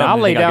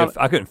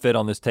 I couldn't fit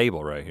on this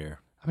table right here.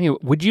 I mean,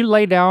 would you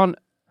lay down?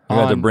 You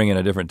have to bring in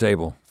a different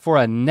table. For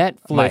a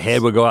Netflix. My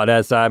head would go out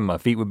that side, my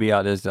feet would be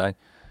out this side.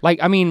 Like,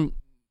 I mean,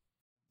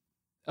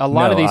 a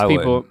lot of these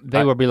people,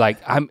 they would be like,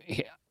 I'm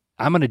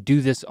gonna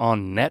do this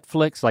on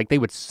Netflix. Like they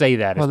would say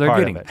that as part of it. Well,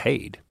 they're getting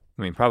paid.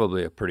 I mean,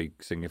 probably a pretty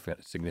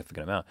significant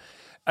amount.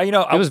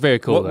 It was very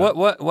cool.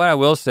 What I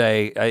will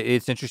say,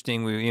 it's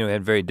interesting. We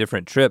had very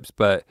different trips,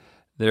 but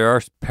there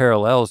are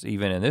parallels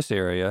even in this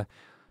area.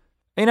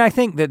 And I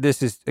think that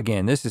this is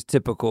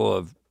typical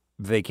of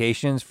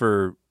vacations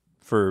for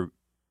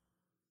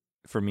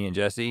me and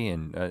Jesse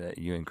and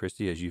you and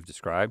Christy, as you've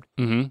described.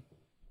 Mm-hmm.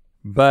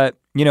 But,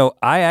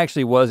 I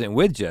actually wasn't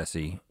with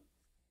Jesse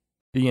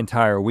the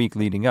entire week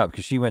leading up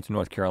because she went to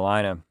North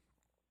Carolina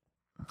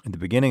at the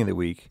beginning of the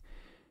week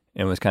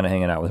and was kind of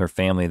hanging out with her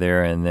family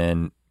there and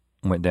then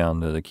went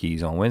down to the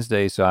Keys on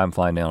Wednesday. So I'm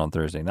flying down on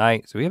Thursday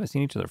night. So we haven't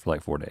seen each other for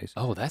like 4 days.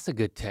 Oh, that's a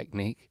good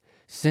technique.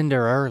 Send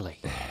her early.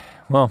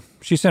 well,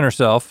 she sent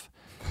herself,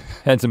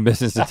 had some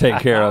business to take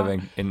care of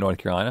in North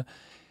Carolina.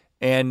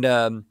 And,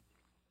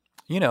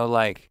 you know,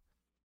 like,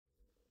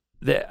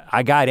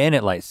 I got in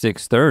at like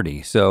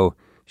 6:30, so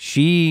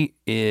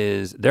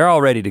they're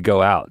all ready to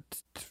go out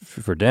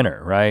for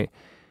dinner, right?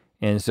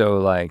 And so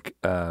like,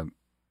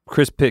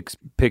 Chris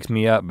picks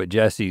me up, but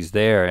Jesse's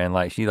there, and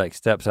like she like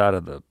steps out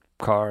of the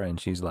car, and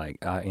she's like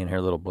in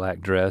her little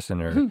black dress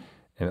and her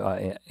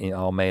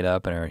all made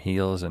up in her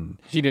heels, and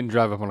she didn't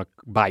drive up on a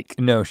bike.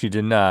 No, she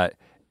did not.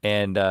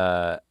 And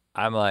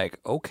I'm like,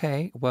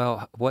 okay,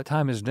 well, what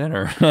time is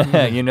dinner?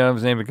 You know what I'm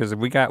saying? Because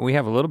we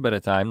have a little bit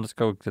of time. Let's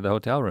go to the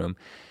hotel room.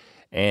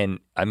 And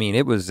I mean,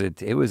 it was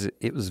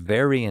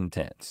very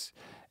intense.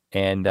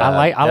 And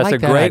I that's like a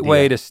that great idea.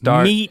 way to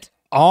start. Meet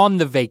on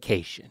the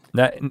vacation.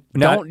 Don't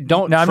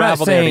I'm not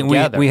travel saying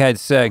there together. we had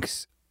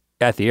sex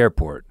at the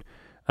airport.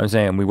 I'm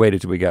saying we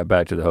waited till we got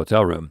back to the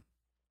hotel room.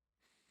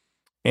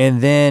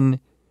 And then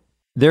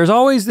there's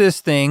always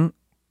this thing,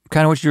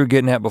 kind of what you were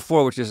getting at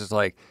before, which is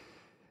like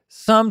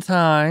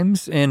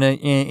sometimes in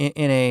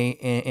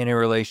a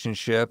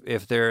relationship,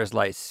 if there's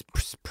like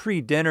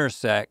pre-dinner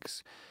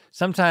sex,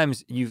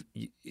 sometimes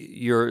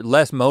you're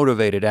less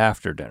motivated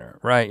after dinner,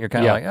 right? You're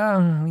kind of like,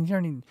 oh, you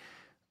don't need.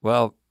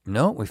 Well,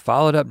 no, we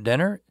followed up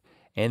dinner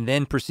and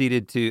then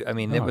proceeded to. I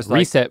mean, it was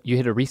reset. Like you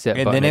hit a reset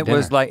and button. then it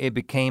was like it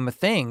became a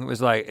thing. It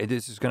was like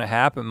this is going to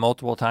happen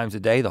multiple times a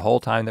day, the whole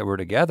time that we're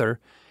together,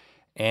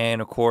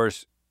 and of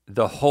course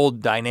the whole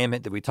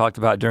dynamic that we talked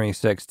about during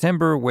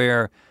Sextember,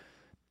 where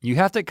you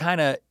have to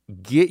kind of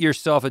get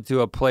yourself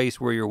into a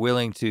place where you're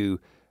willing to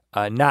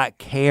not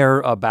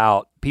care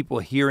about people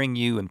hearing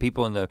you and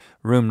people in the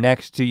room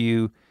next to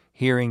you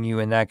hearing you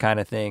and that kind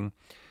of thing.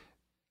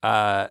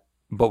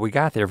 But we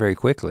got there very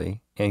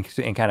quickly and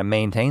kind of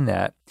maintained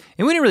that.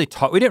 And we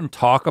didn't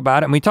talk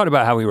about it. And we talked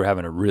about how we were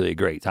having a really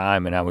great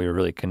time and how we were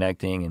really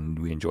connecting and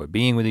we enjoyed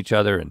being with each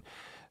other.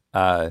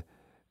 And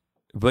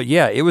but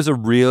yeah, it was a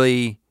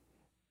really,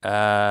 we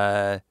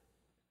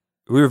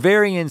were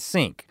very in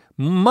sync,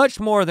 much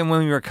more than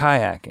when we were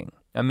kayaking.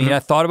 I mean, I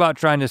thought about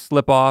trying to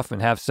slip off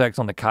and have sex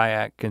on the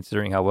kayak,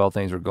 considering how well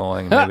things were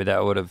going. Maybe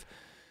that would have,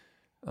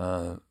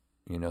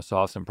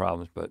 solved some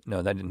problems. But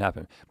no, that didn't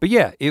happen. But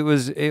yeah, it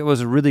was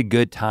a really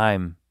good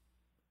time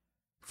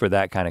for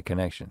that kind of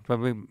connection. But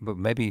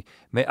maybe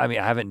I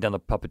haven't done the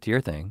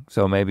puppeteer thing,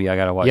 so maybe I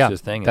got to watch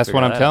this thing. That's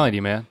what I'm telling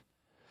you, man.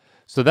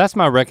 So that's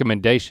my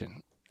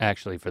recommendation,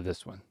 actually, for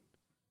this one,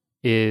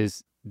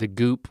 is the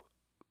Goop,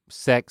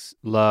 Sex,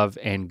 Love,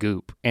 and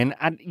Goop. And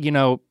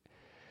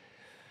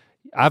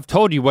I've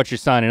told you what you're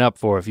signing up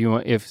for. If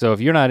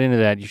you're not into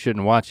that, you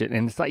shouldn't watch it.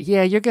 And it's like,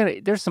 yeah,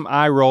 there's some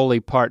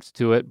eye-rolly parts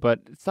to it, but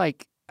it's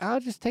like,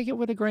 I'll just take it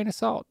with a grain of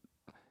salt.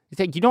 It's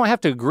like, you don't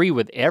have to agree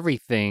with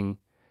everything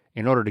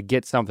in order to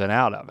get something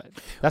out of it.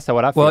 That's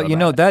what I feel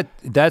about it.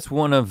 That's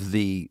one of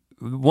the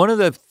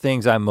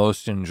things I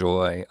most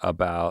enjoy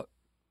about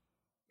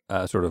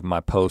sort of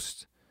my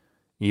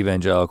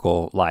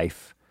post-evangelical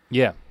life.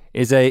 Yeah.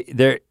 As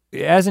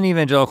an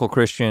evangelical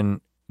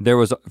Christian, there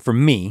was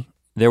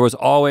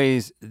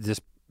always this,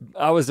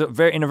 I was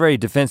in a very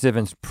defensive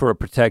and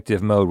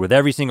protective mode with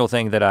every single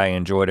thing that I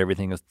enjoyed, every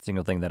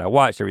single thing that I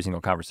watched, every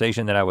single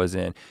conversation that I was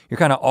in. You're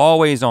kind of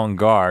always on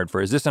guard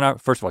for, first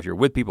of all, if you're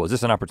with people, is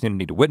this an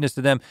opportunity to witness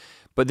to them?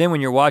 But then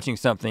when you're watching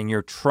something,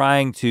 you're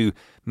trying to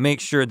make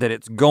sure that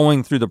it's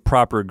going through the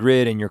proper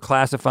grid and you're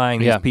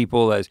classifying these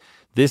people as,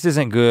 this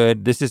isn't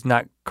good, this is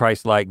not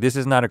Christ-like, this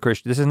is not a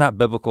Christian, this is not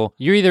biblical.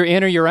 You're either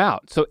in or you're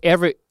out. So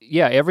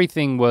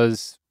everything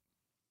was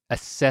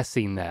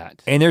assessing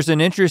that. And there's an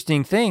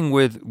interesting thing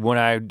with when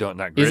I don't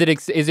not grid.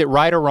 Is it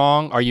right or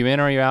wrong? Are you in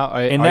or are you out?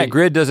 And that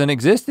grid doesn't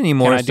exist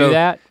anymore. Can I do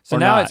that? So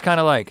now it's kind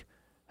of like,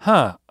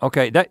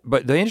 okay.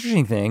 But the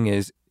interesting thing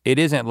is, it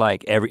isn't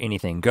like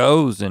anything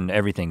goes and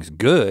everything's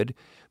good.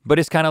 But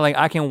it's kind of like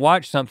I can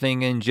watch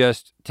something and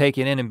just take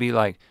it in and be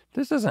like,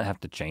 this doesn't have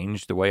to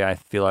change the way I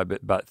feel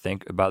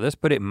think about this,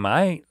 but it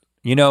might,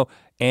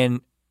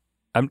 And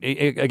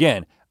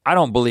again, I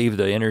don't believe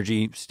the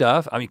energy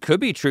stuff. I mean, it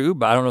could be true,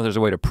 but I don't know if there's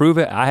a way to prove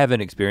it. I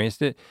haven't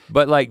experienced it.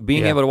 But like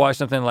being able to watch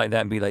something like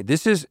that and be like,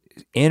 this is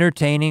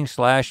entertaining /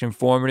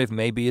 informative.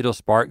 Maybe it'll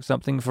spark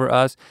something for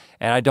us.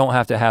 And I don't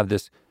have to have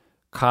this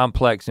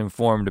complex,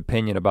 informed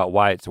opinion about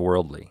why it's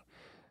worldly.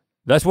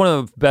 That's one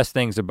of the best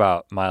things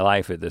about my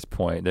life at this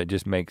point that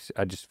just makes,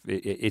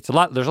 there's a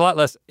lot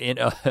less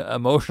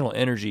emotional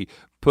energy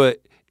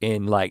put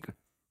in like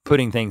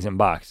putting things in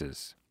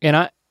boxes.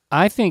 And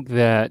I think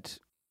that,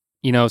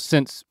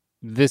 since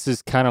this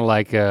is kind of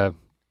like a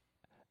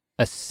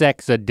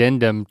sex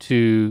addendum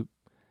to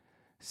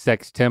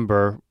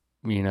Sextember,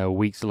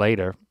 weeks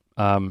later,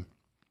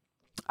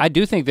 I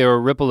do think there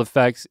were ripple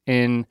effects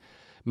in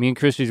me and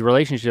Christy's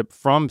relationship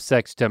from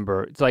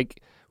Sextember. It's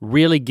like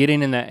really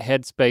getting in that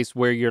headspace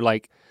where you're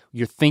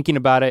thinking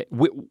about it.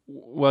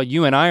 Well,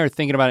 you and I are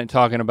thinking about it and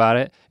talking about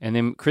it, and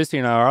then Christy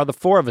and I, the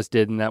four of us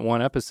did in that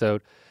one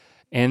episode.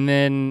 And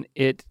then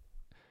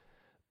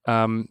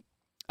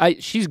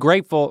she's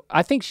grateful.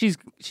 I think she's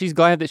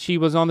glad that she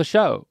was on the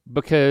show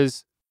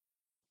because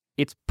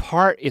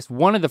it's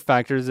one of the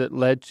factors that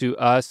led to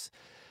us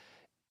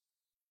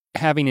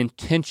having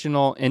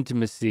intentional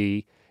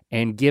intimacy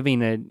and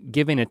giving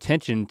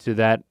attention to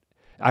that,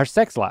 our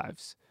sex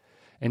lives,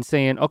 and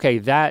saying, okay,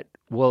 that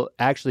will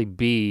actually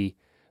be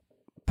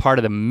part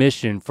of the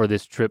mission for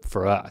this trip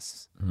for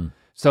us. Mm.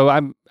 So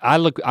I'm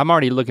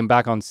already looking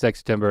back on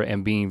Sextember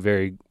and being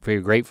very,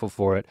 very grateful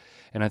for it.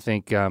 And I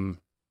think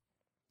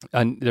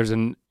there's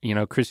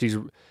Christy's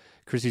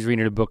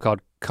reading a book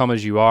called Come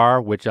As You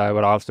Are, which I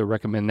would also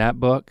recommend that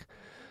book.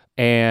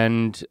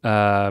 And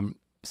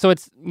so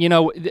it's,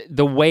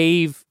 the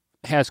wave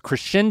has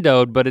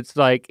crescendoed, but it's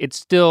like, it's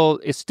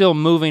still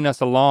moving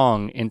us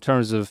along in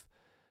terms of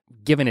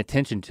giving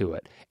attention to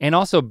it. And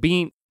also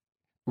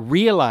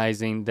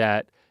realizing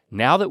that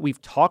now that we've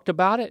talked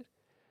about it,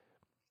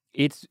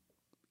 it's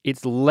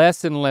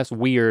less and less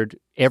weird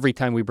every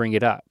time we bring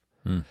it up.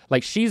 Mm.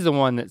 Like she's the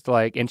one that's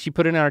like, and she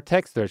put it in our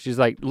text there, she's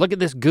like, look at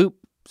this Goop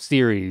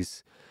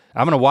series.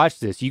 I'm gonna watch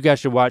this. You guys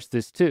should watch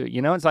this too.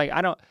 It's like,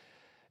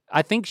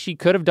 I think she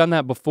could have done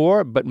that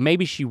before, but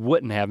maybe she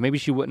wouldn't have. Maybe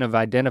she wouldn't have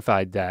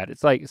identified that.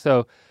 It's like,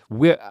 so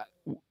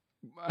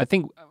I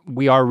think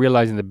we are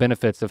realizing the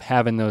benefits of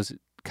having those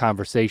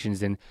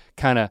conversations and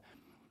kind of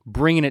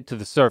bringing it to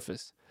the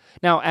surface.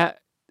 Now,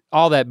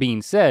 all that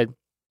being said,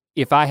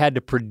 if I had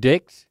to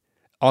predict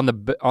on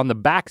the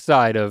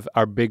backside of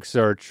our Big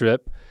Sur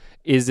trip,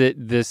 is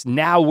it this,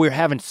 now we're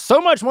having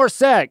so much more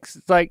sex?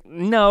 It's like,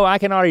 no, I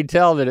can already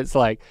tell that it's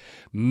like,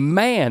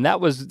 man, that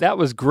was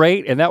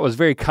great and that was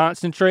very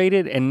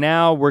concentrated, and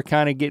now we're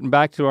kind of getting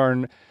back to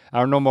our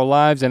normal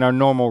lives and our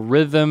normal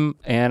rhythm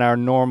and our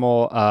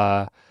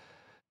normal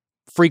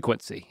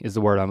frequency is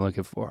the word I'm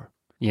looking for,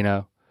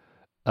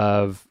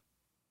 of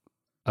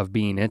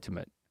being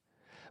intimate.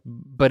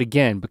 But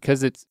again,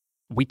 because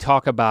we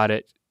talk about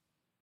it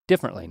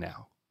differently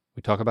now.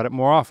 We talk about it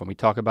more often. We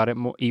talk about it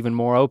even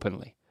more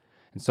openly.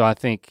 And so I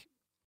think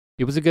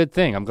it was a good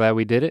thing. I'm glad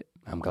we did it.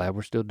 I'm glad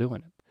we're still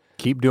doing it.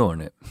 Keep doing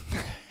it.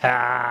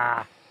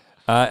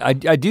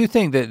 I do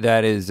think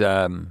that is,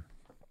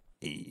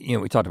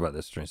 we talked about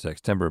this during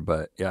Sextember,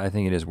 but I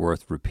think it is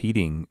worth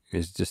repeating,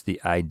 is just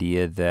the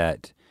idea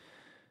that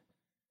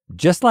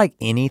just like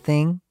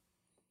anything,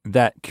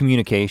 that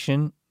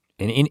communication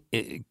and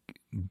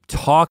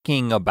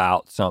talking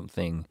about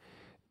something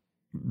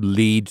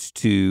leads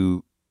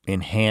to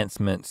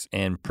enhancements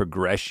and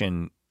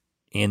progression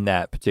in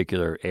that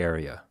particular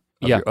area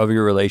of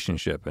your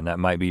relationship, and that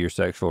might be your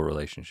sexual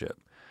relationship.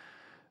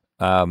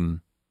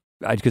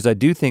 Because I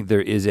do think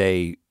there's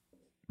a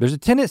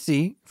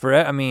tendency for,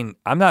 I'm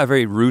not a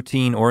very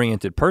routine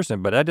oriented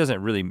person, but that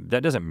doesn't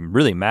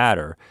really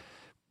matter,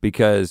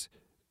 because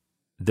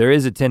there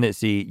is a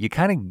tendency, you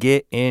kind of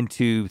get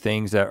into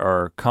things that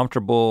are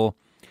comfortable,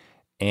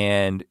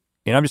 and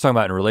I'm just talking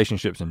about in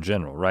relationships in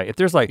general, right? If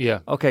there's like,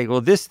 okay,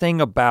 well, this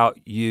thing about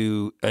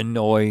you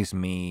annoys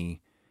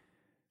me,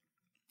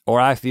 or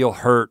I feel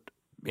hurt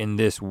in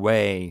this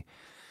way,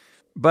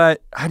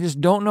 but I just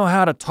don't know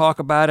how to talk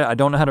about it. I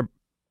don't know how to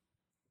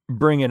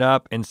bring it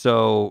up. And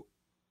so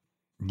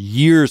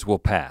years will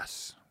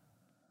pass.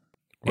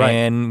 Right.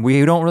 And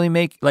we don't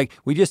really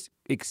we just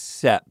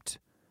accept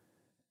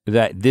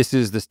that this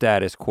is the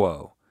status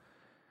quo.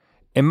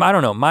 And I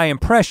don't know, my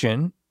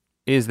impression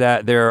is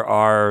that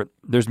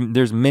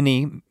there's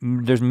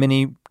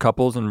many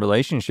couples and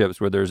relationships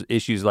where there's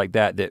issues like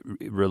that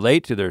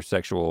relate to their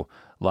sexual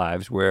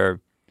lives, where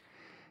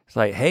it's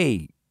like,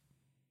 hey,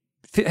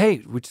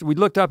 we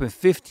looked up and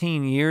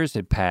 15 years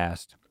had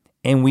passed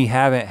and we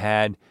haven't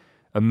had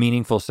a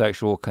meaningful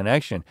sexual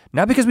connection.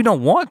 Not because we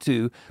don't want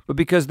to, but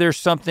because there's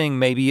something,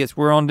 maybe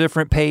we're on a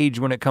different page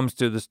when it comes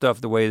to the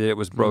stuff, the way that it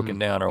was broken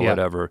down or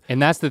whatever.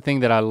 And that's the thing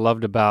that I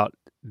loved about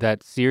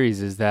that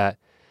series, is that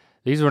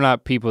these were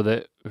not people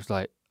that was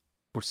like,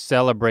 were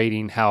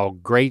celebrating how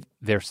great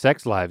their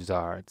sex lives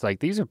are. It's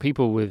like, these are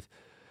people with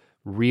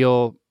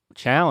real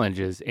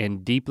challenges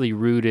and deeply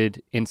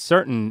rooted, in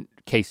certain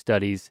case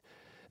studies,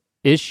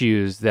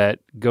 issues that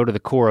go to the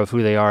core of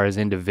who they are as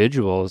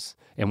individuals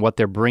and what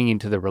they're bringing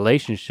to the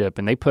relationship.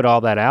 And they put all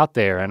that out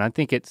there. And I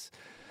think it's,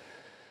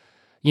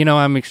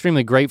 I'm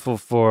extremely grateful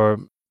for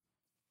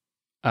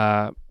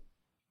the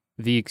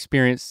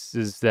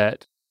experiences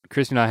that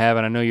Christy and I have,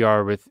 and I know you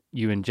are with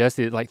you and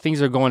Jesse. Like, things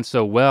are going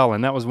so well,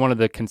 and that was one of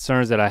the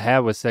concerns that I had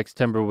with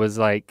Sextember, was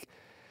like,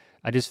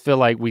 I just feel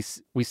like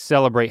we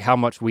celebrate how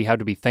much we have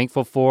to be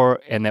thankful for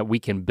and that we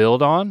can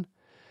build on,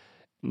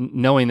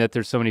 knowing that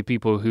there's so many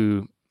people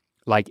who,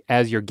 like,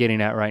 as you're getting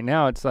at right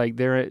now, it's like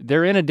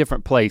they're in a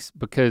different place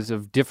because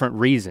of different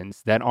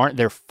reasons that aren't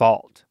their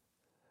fault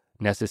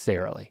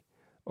necessarily,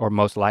 or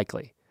most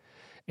likely.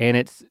 And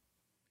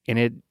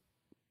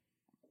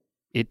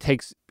it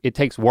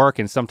takes work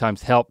and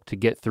sometimes help to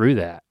get through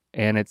that.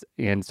 And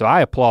so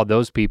I applaud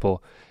those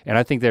people, and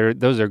I think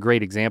those are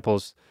great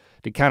examples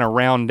to kind of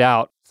round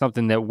out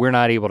something that we're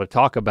not able to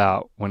talk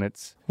about when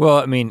it's.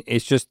 Well,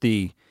 it's just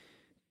the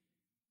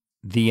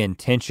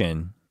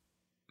intention,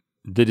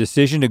 the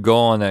decision to go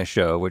on that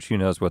show, which who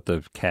knows what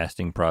the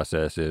casting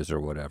process is or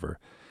whatever.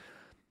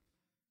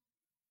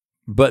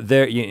 But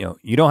there, you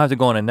don't have to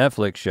go on a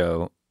Netflix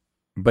show,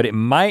 but it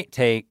might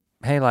take,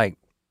 hey, like,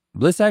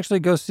 let's actually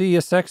go see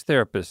a sex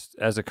therapist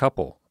as a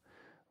couple.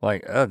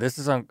 Like, this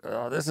is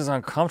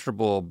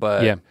uncomfortable,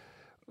 but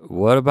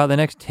what about the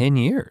next 10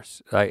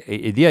 years? Like,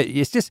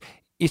 it's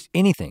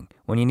anything.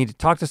 When you need to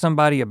talk to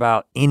somebody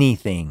about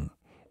anything,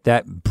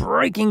 that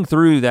breaking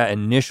through that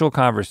initial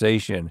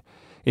conversation,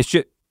 it's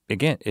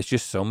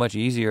just so much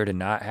easier to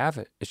not have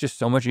it. It's just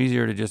so much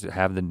easier to just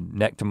have the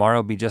neck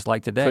tomorrow be just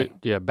like today.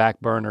 So, back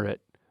burner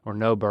it or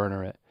no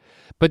burner it.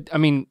 But I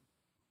mean,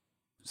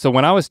 so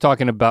when I was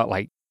talking about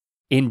like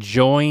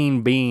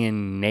enjoying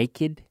being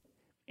naked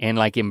and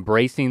like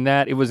embracing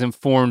that, it was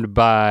informed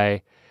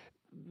by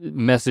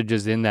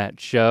messages in that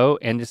show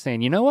and just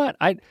saying, you know what?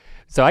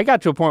 So I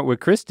got to a point with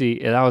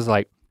Christy and I was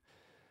like,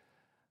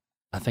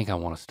 I think I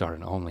want to start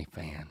an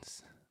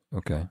OnlyFans.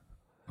 Okay,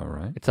 all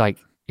right. It's like,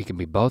 it can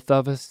be both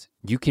of us.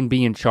 You can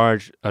be in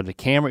charge of the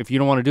camera. If you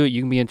don't want to do it,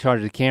 you can be in charge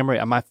of the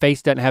camera. My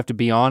face doesn't have to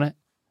be on it.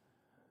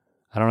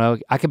 I don't know.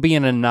 I could be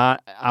I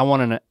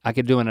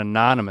could do an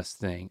anonymous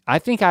thing. I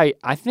think I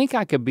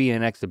could be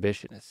an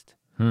exhibitionist.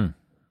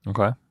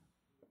 Okay.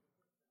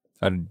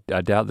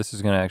 I doubt this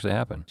is gonna actually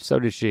happen. So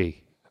does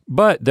she.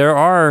 But there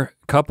are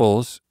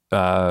couples,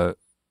 there's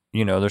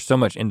so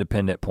much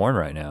independent porn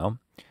right now.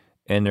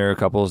 And there are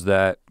couples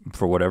that,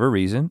 for whatever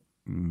reason,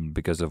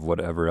 because of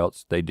whatever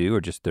else they do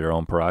or just their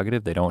own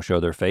prerogative, they don't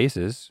show their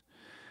faces.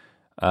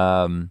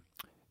 You're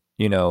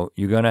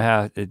gonna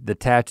have, the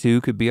tattoo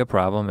could be a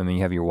problem. I mean,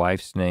 you have your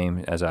wife's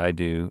name, as I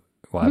do,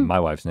 my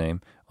wife's name,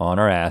 on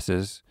our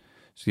asses.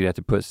 So you have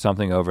to put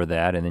something over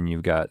that, and then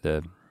you've got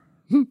the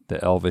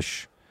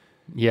elvish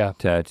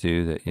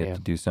tattoo that you have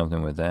to do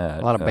something with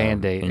that. A lot of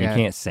Band-Aid. And you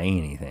can't say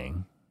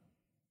anything.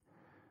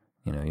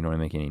 You don't want to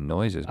make any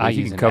noises. But I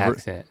you use can an cover,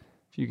 accent.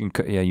 You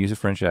can, use a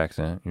French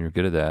accent. You're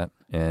good at that.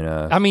 And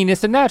I mean,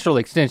 it's a natural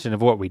extension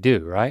of what we do,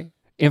 right?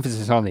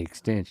 Emphasis on the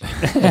extension.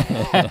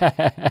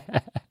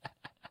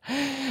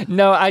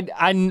 No,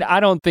 I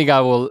don't think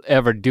I will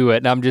ever do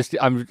it.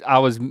 And I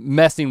was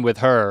messing with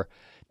her,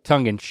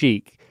 tongue in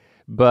cheek,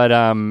 but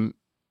I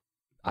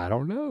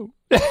don't know.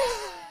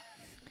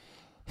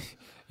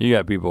 You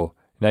got people.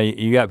 Now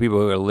you got people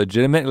who are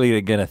legitimately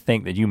gonna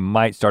think that you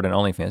might start an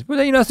OnlyFans, but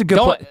that's a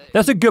good.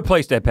 That's a good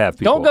place to have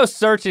people. Don't go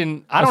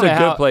searching. I don't know. That's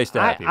a good place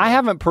to have people. I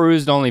haven't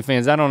perused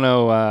OnlyFans. I don't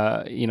know.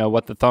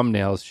 What the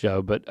thumbnails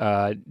show, but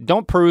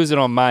don't peruse it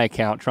on my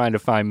account trying to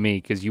find me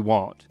because you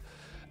won't.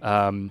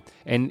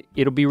 And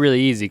it'll be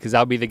really easy because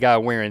I'll be the guy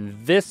wearing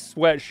this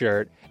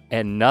sweatshirt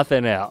and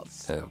nothing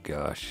else. Oh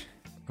gosh.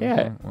 Yeah.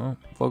 Okay, well,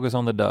 focus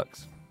on the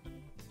ducks.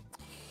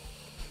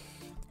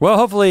 Well,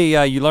 hopefully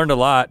you learned a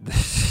lot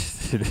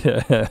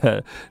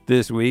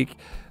this week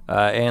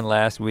and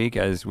last week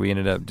as we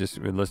ended up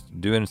just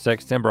doing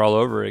Sextember all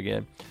over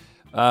again.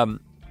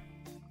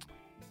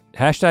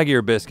 Hashtag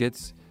ear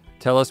biscuits.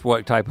 Tell us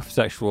what type of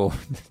sexual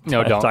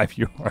type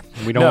you are.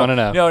 We don't want to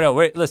know. No,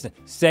 wait, listen.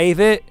 Save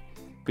it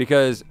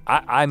because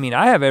I mean,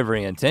 I have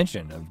every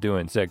intention of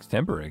doing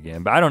Sextember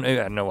again, but I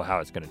don't know how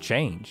it's going to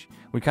change.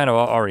 We kind of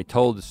already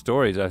told the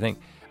stories. I think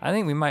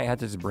we might have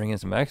to just bring in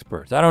some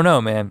experts. I don't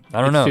know, man.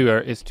 I don't know.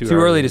 It's too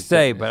early to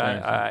say, but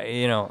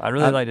I'd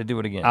really like to do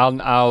it again.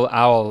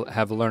 I'll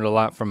have learned a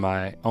lot from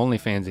my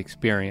OnlyFans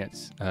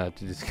experience to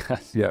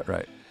discuss. Yeah,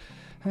 right.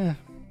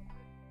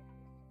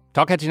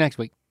 Talk at you next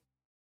week.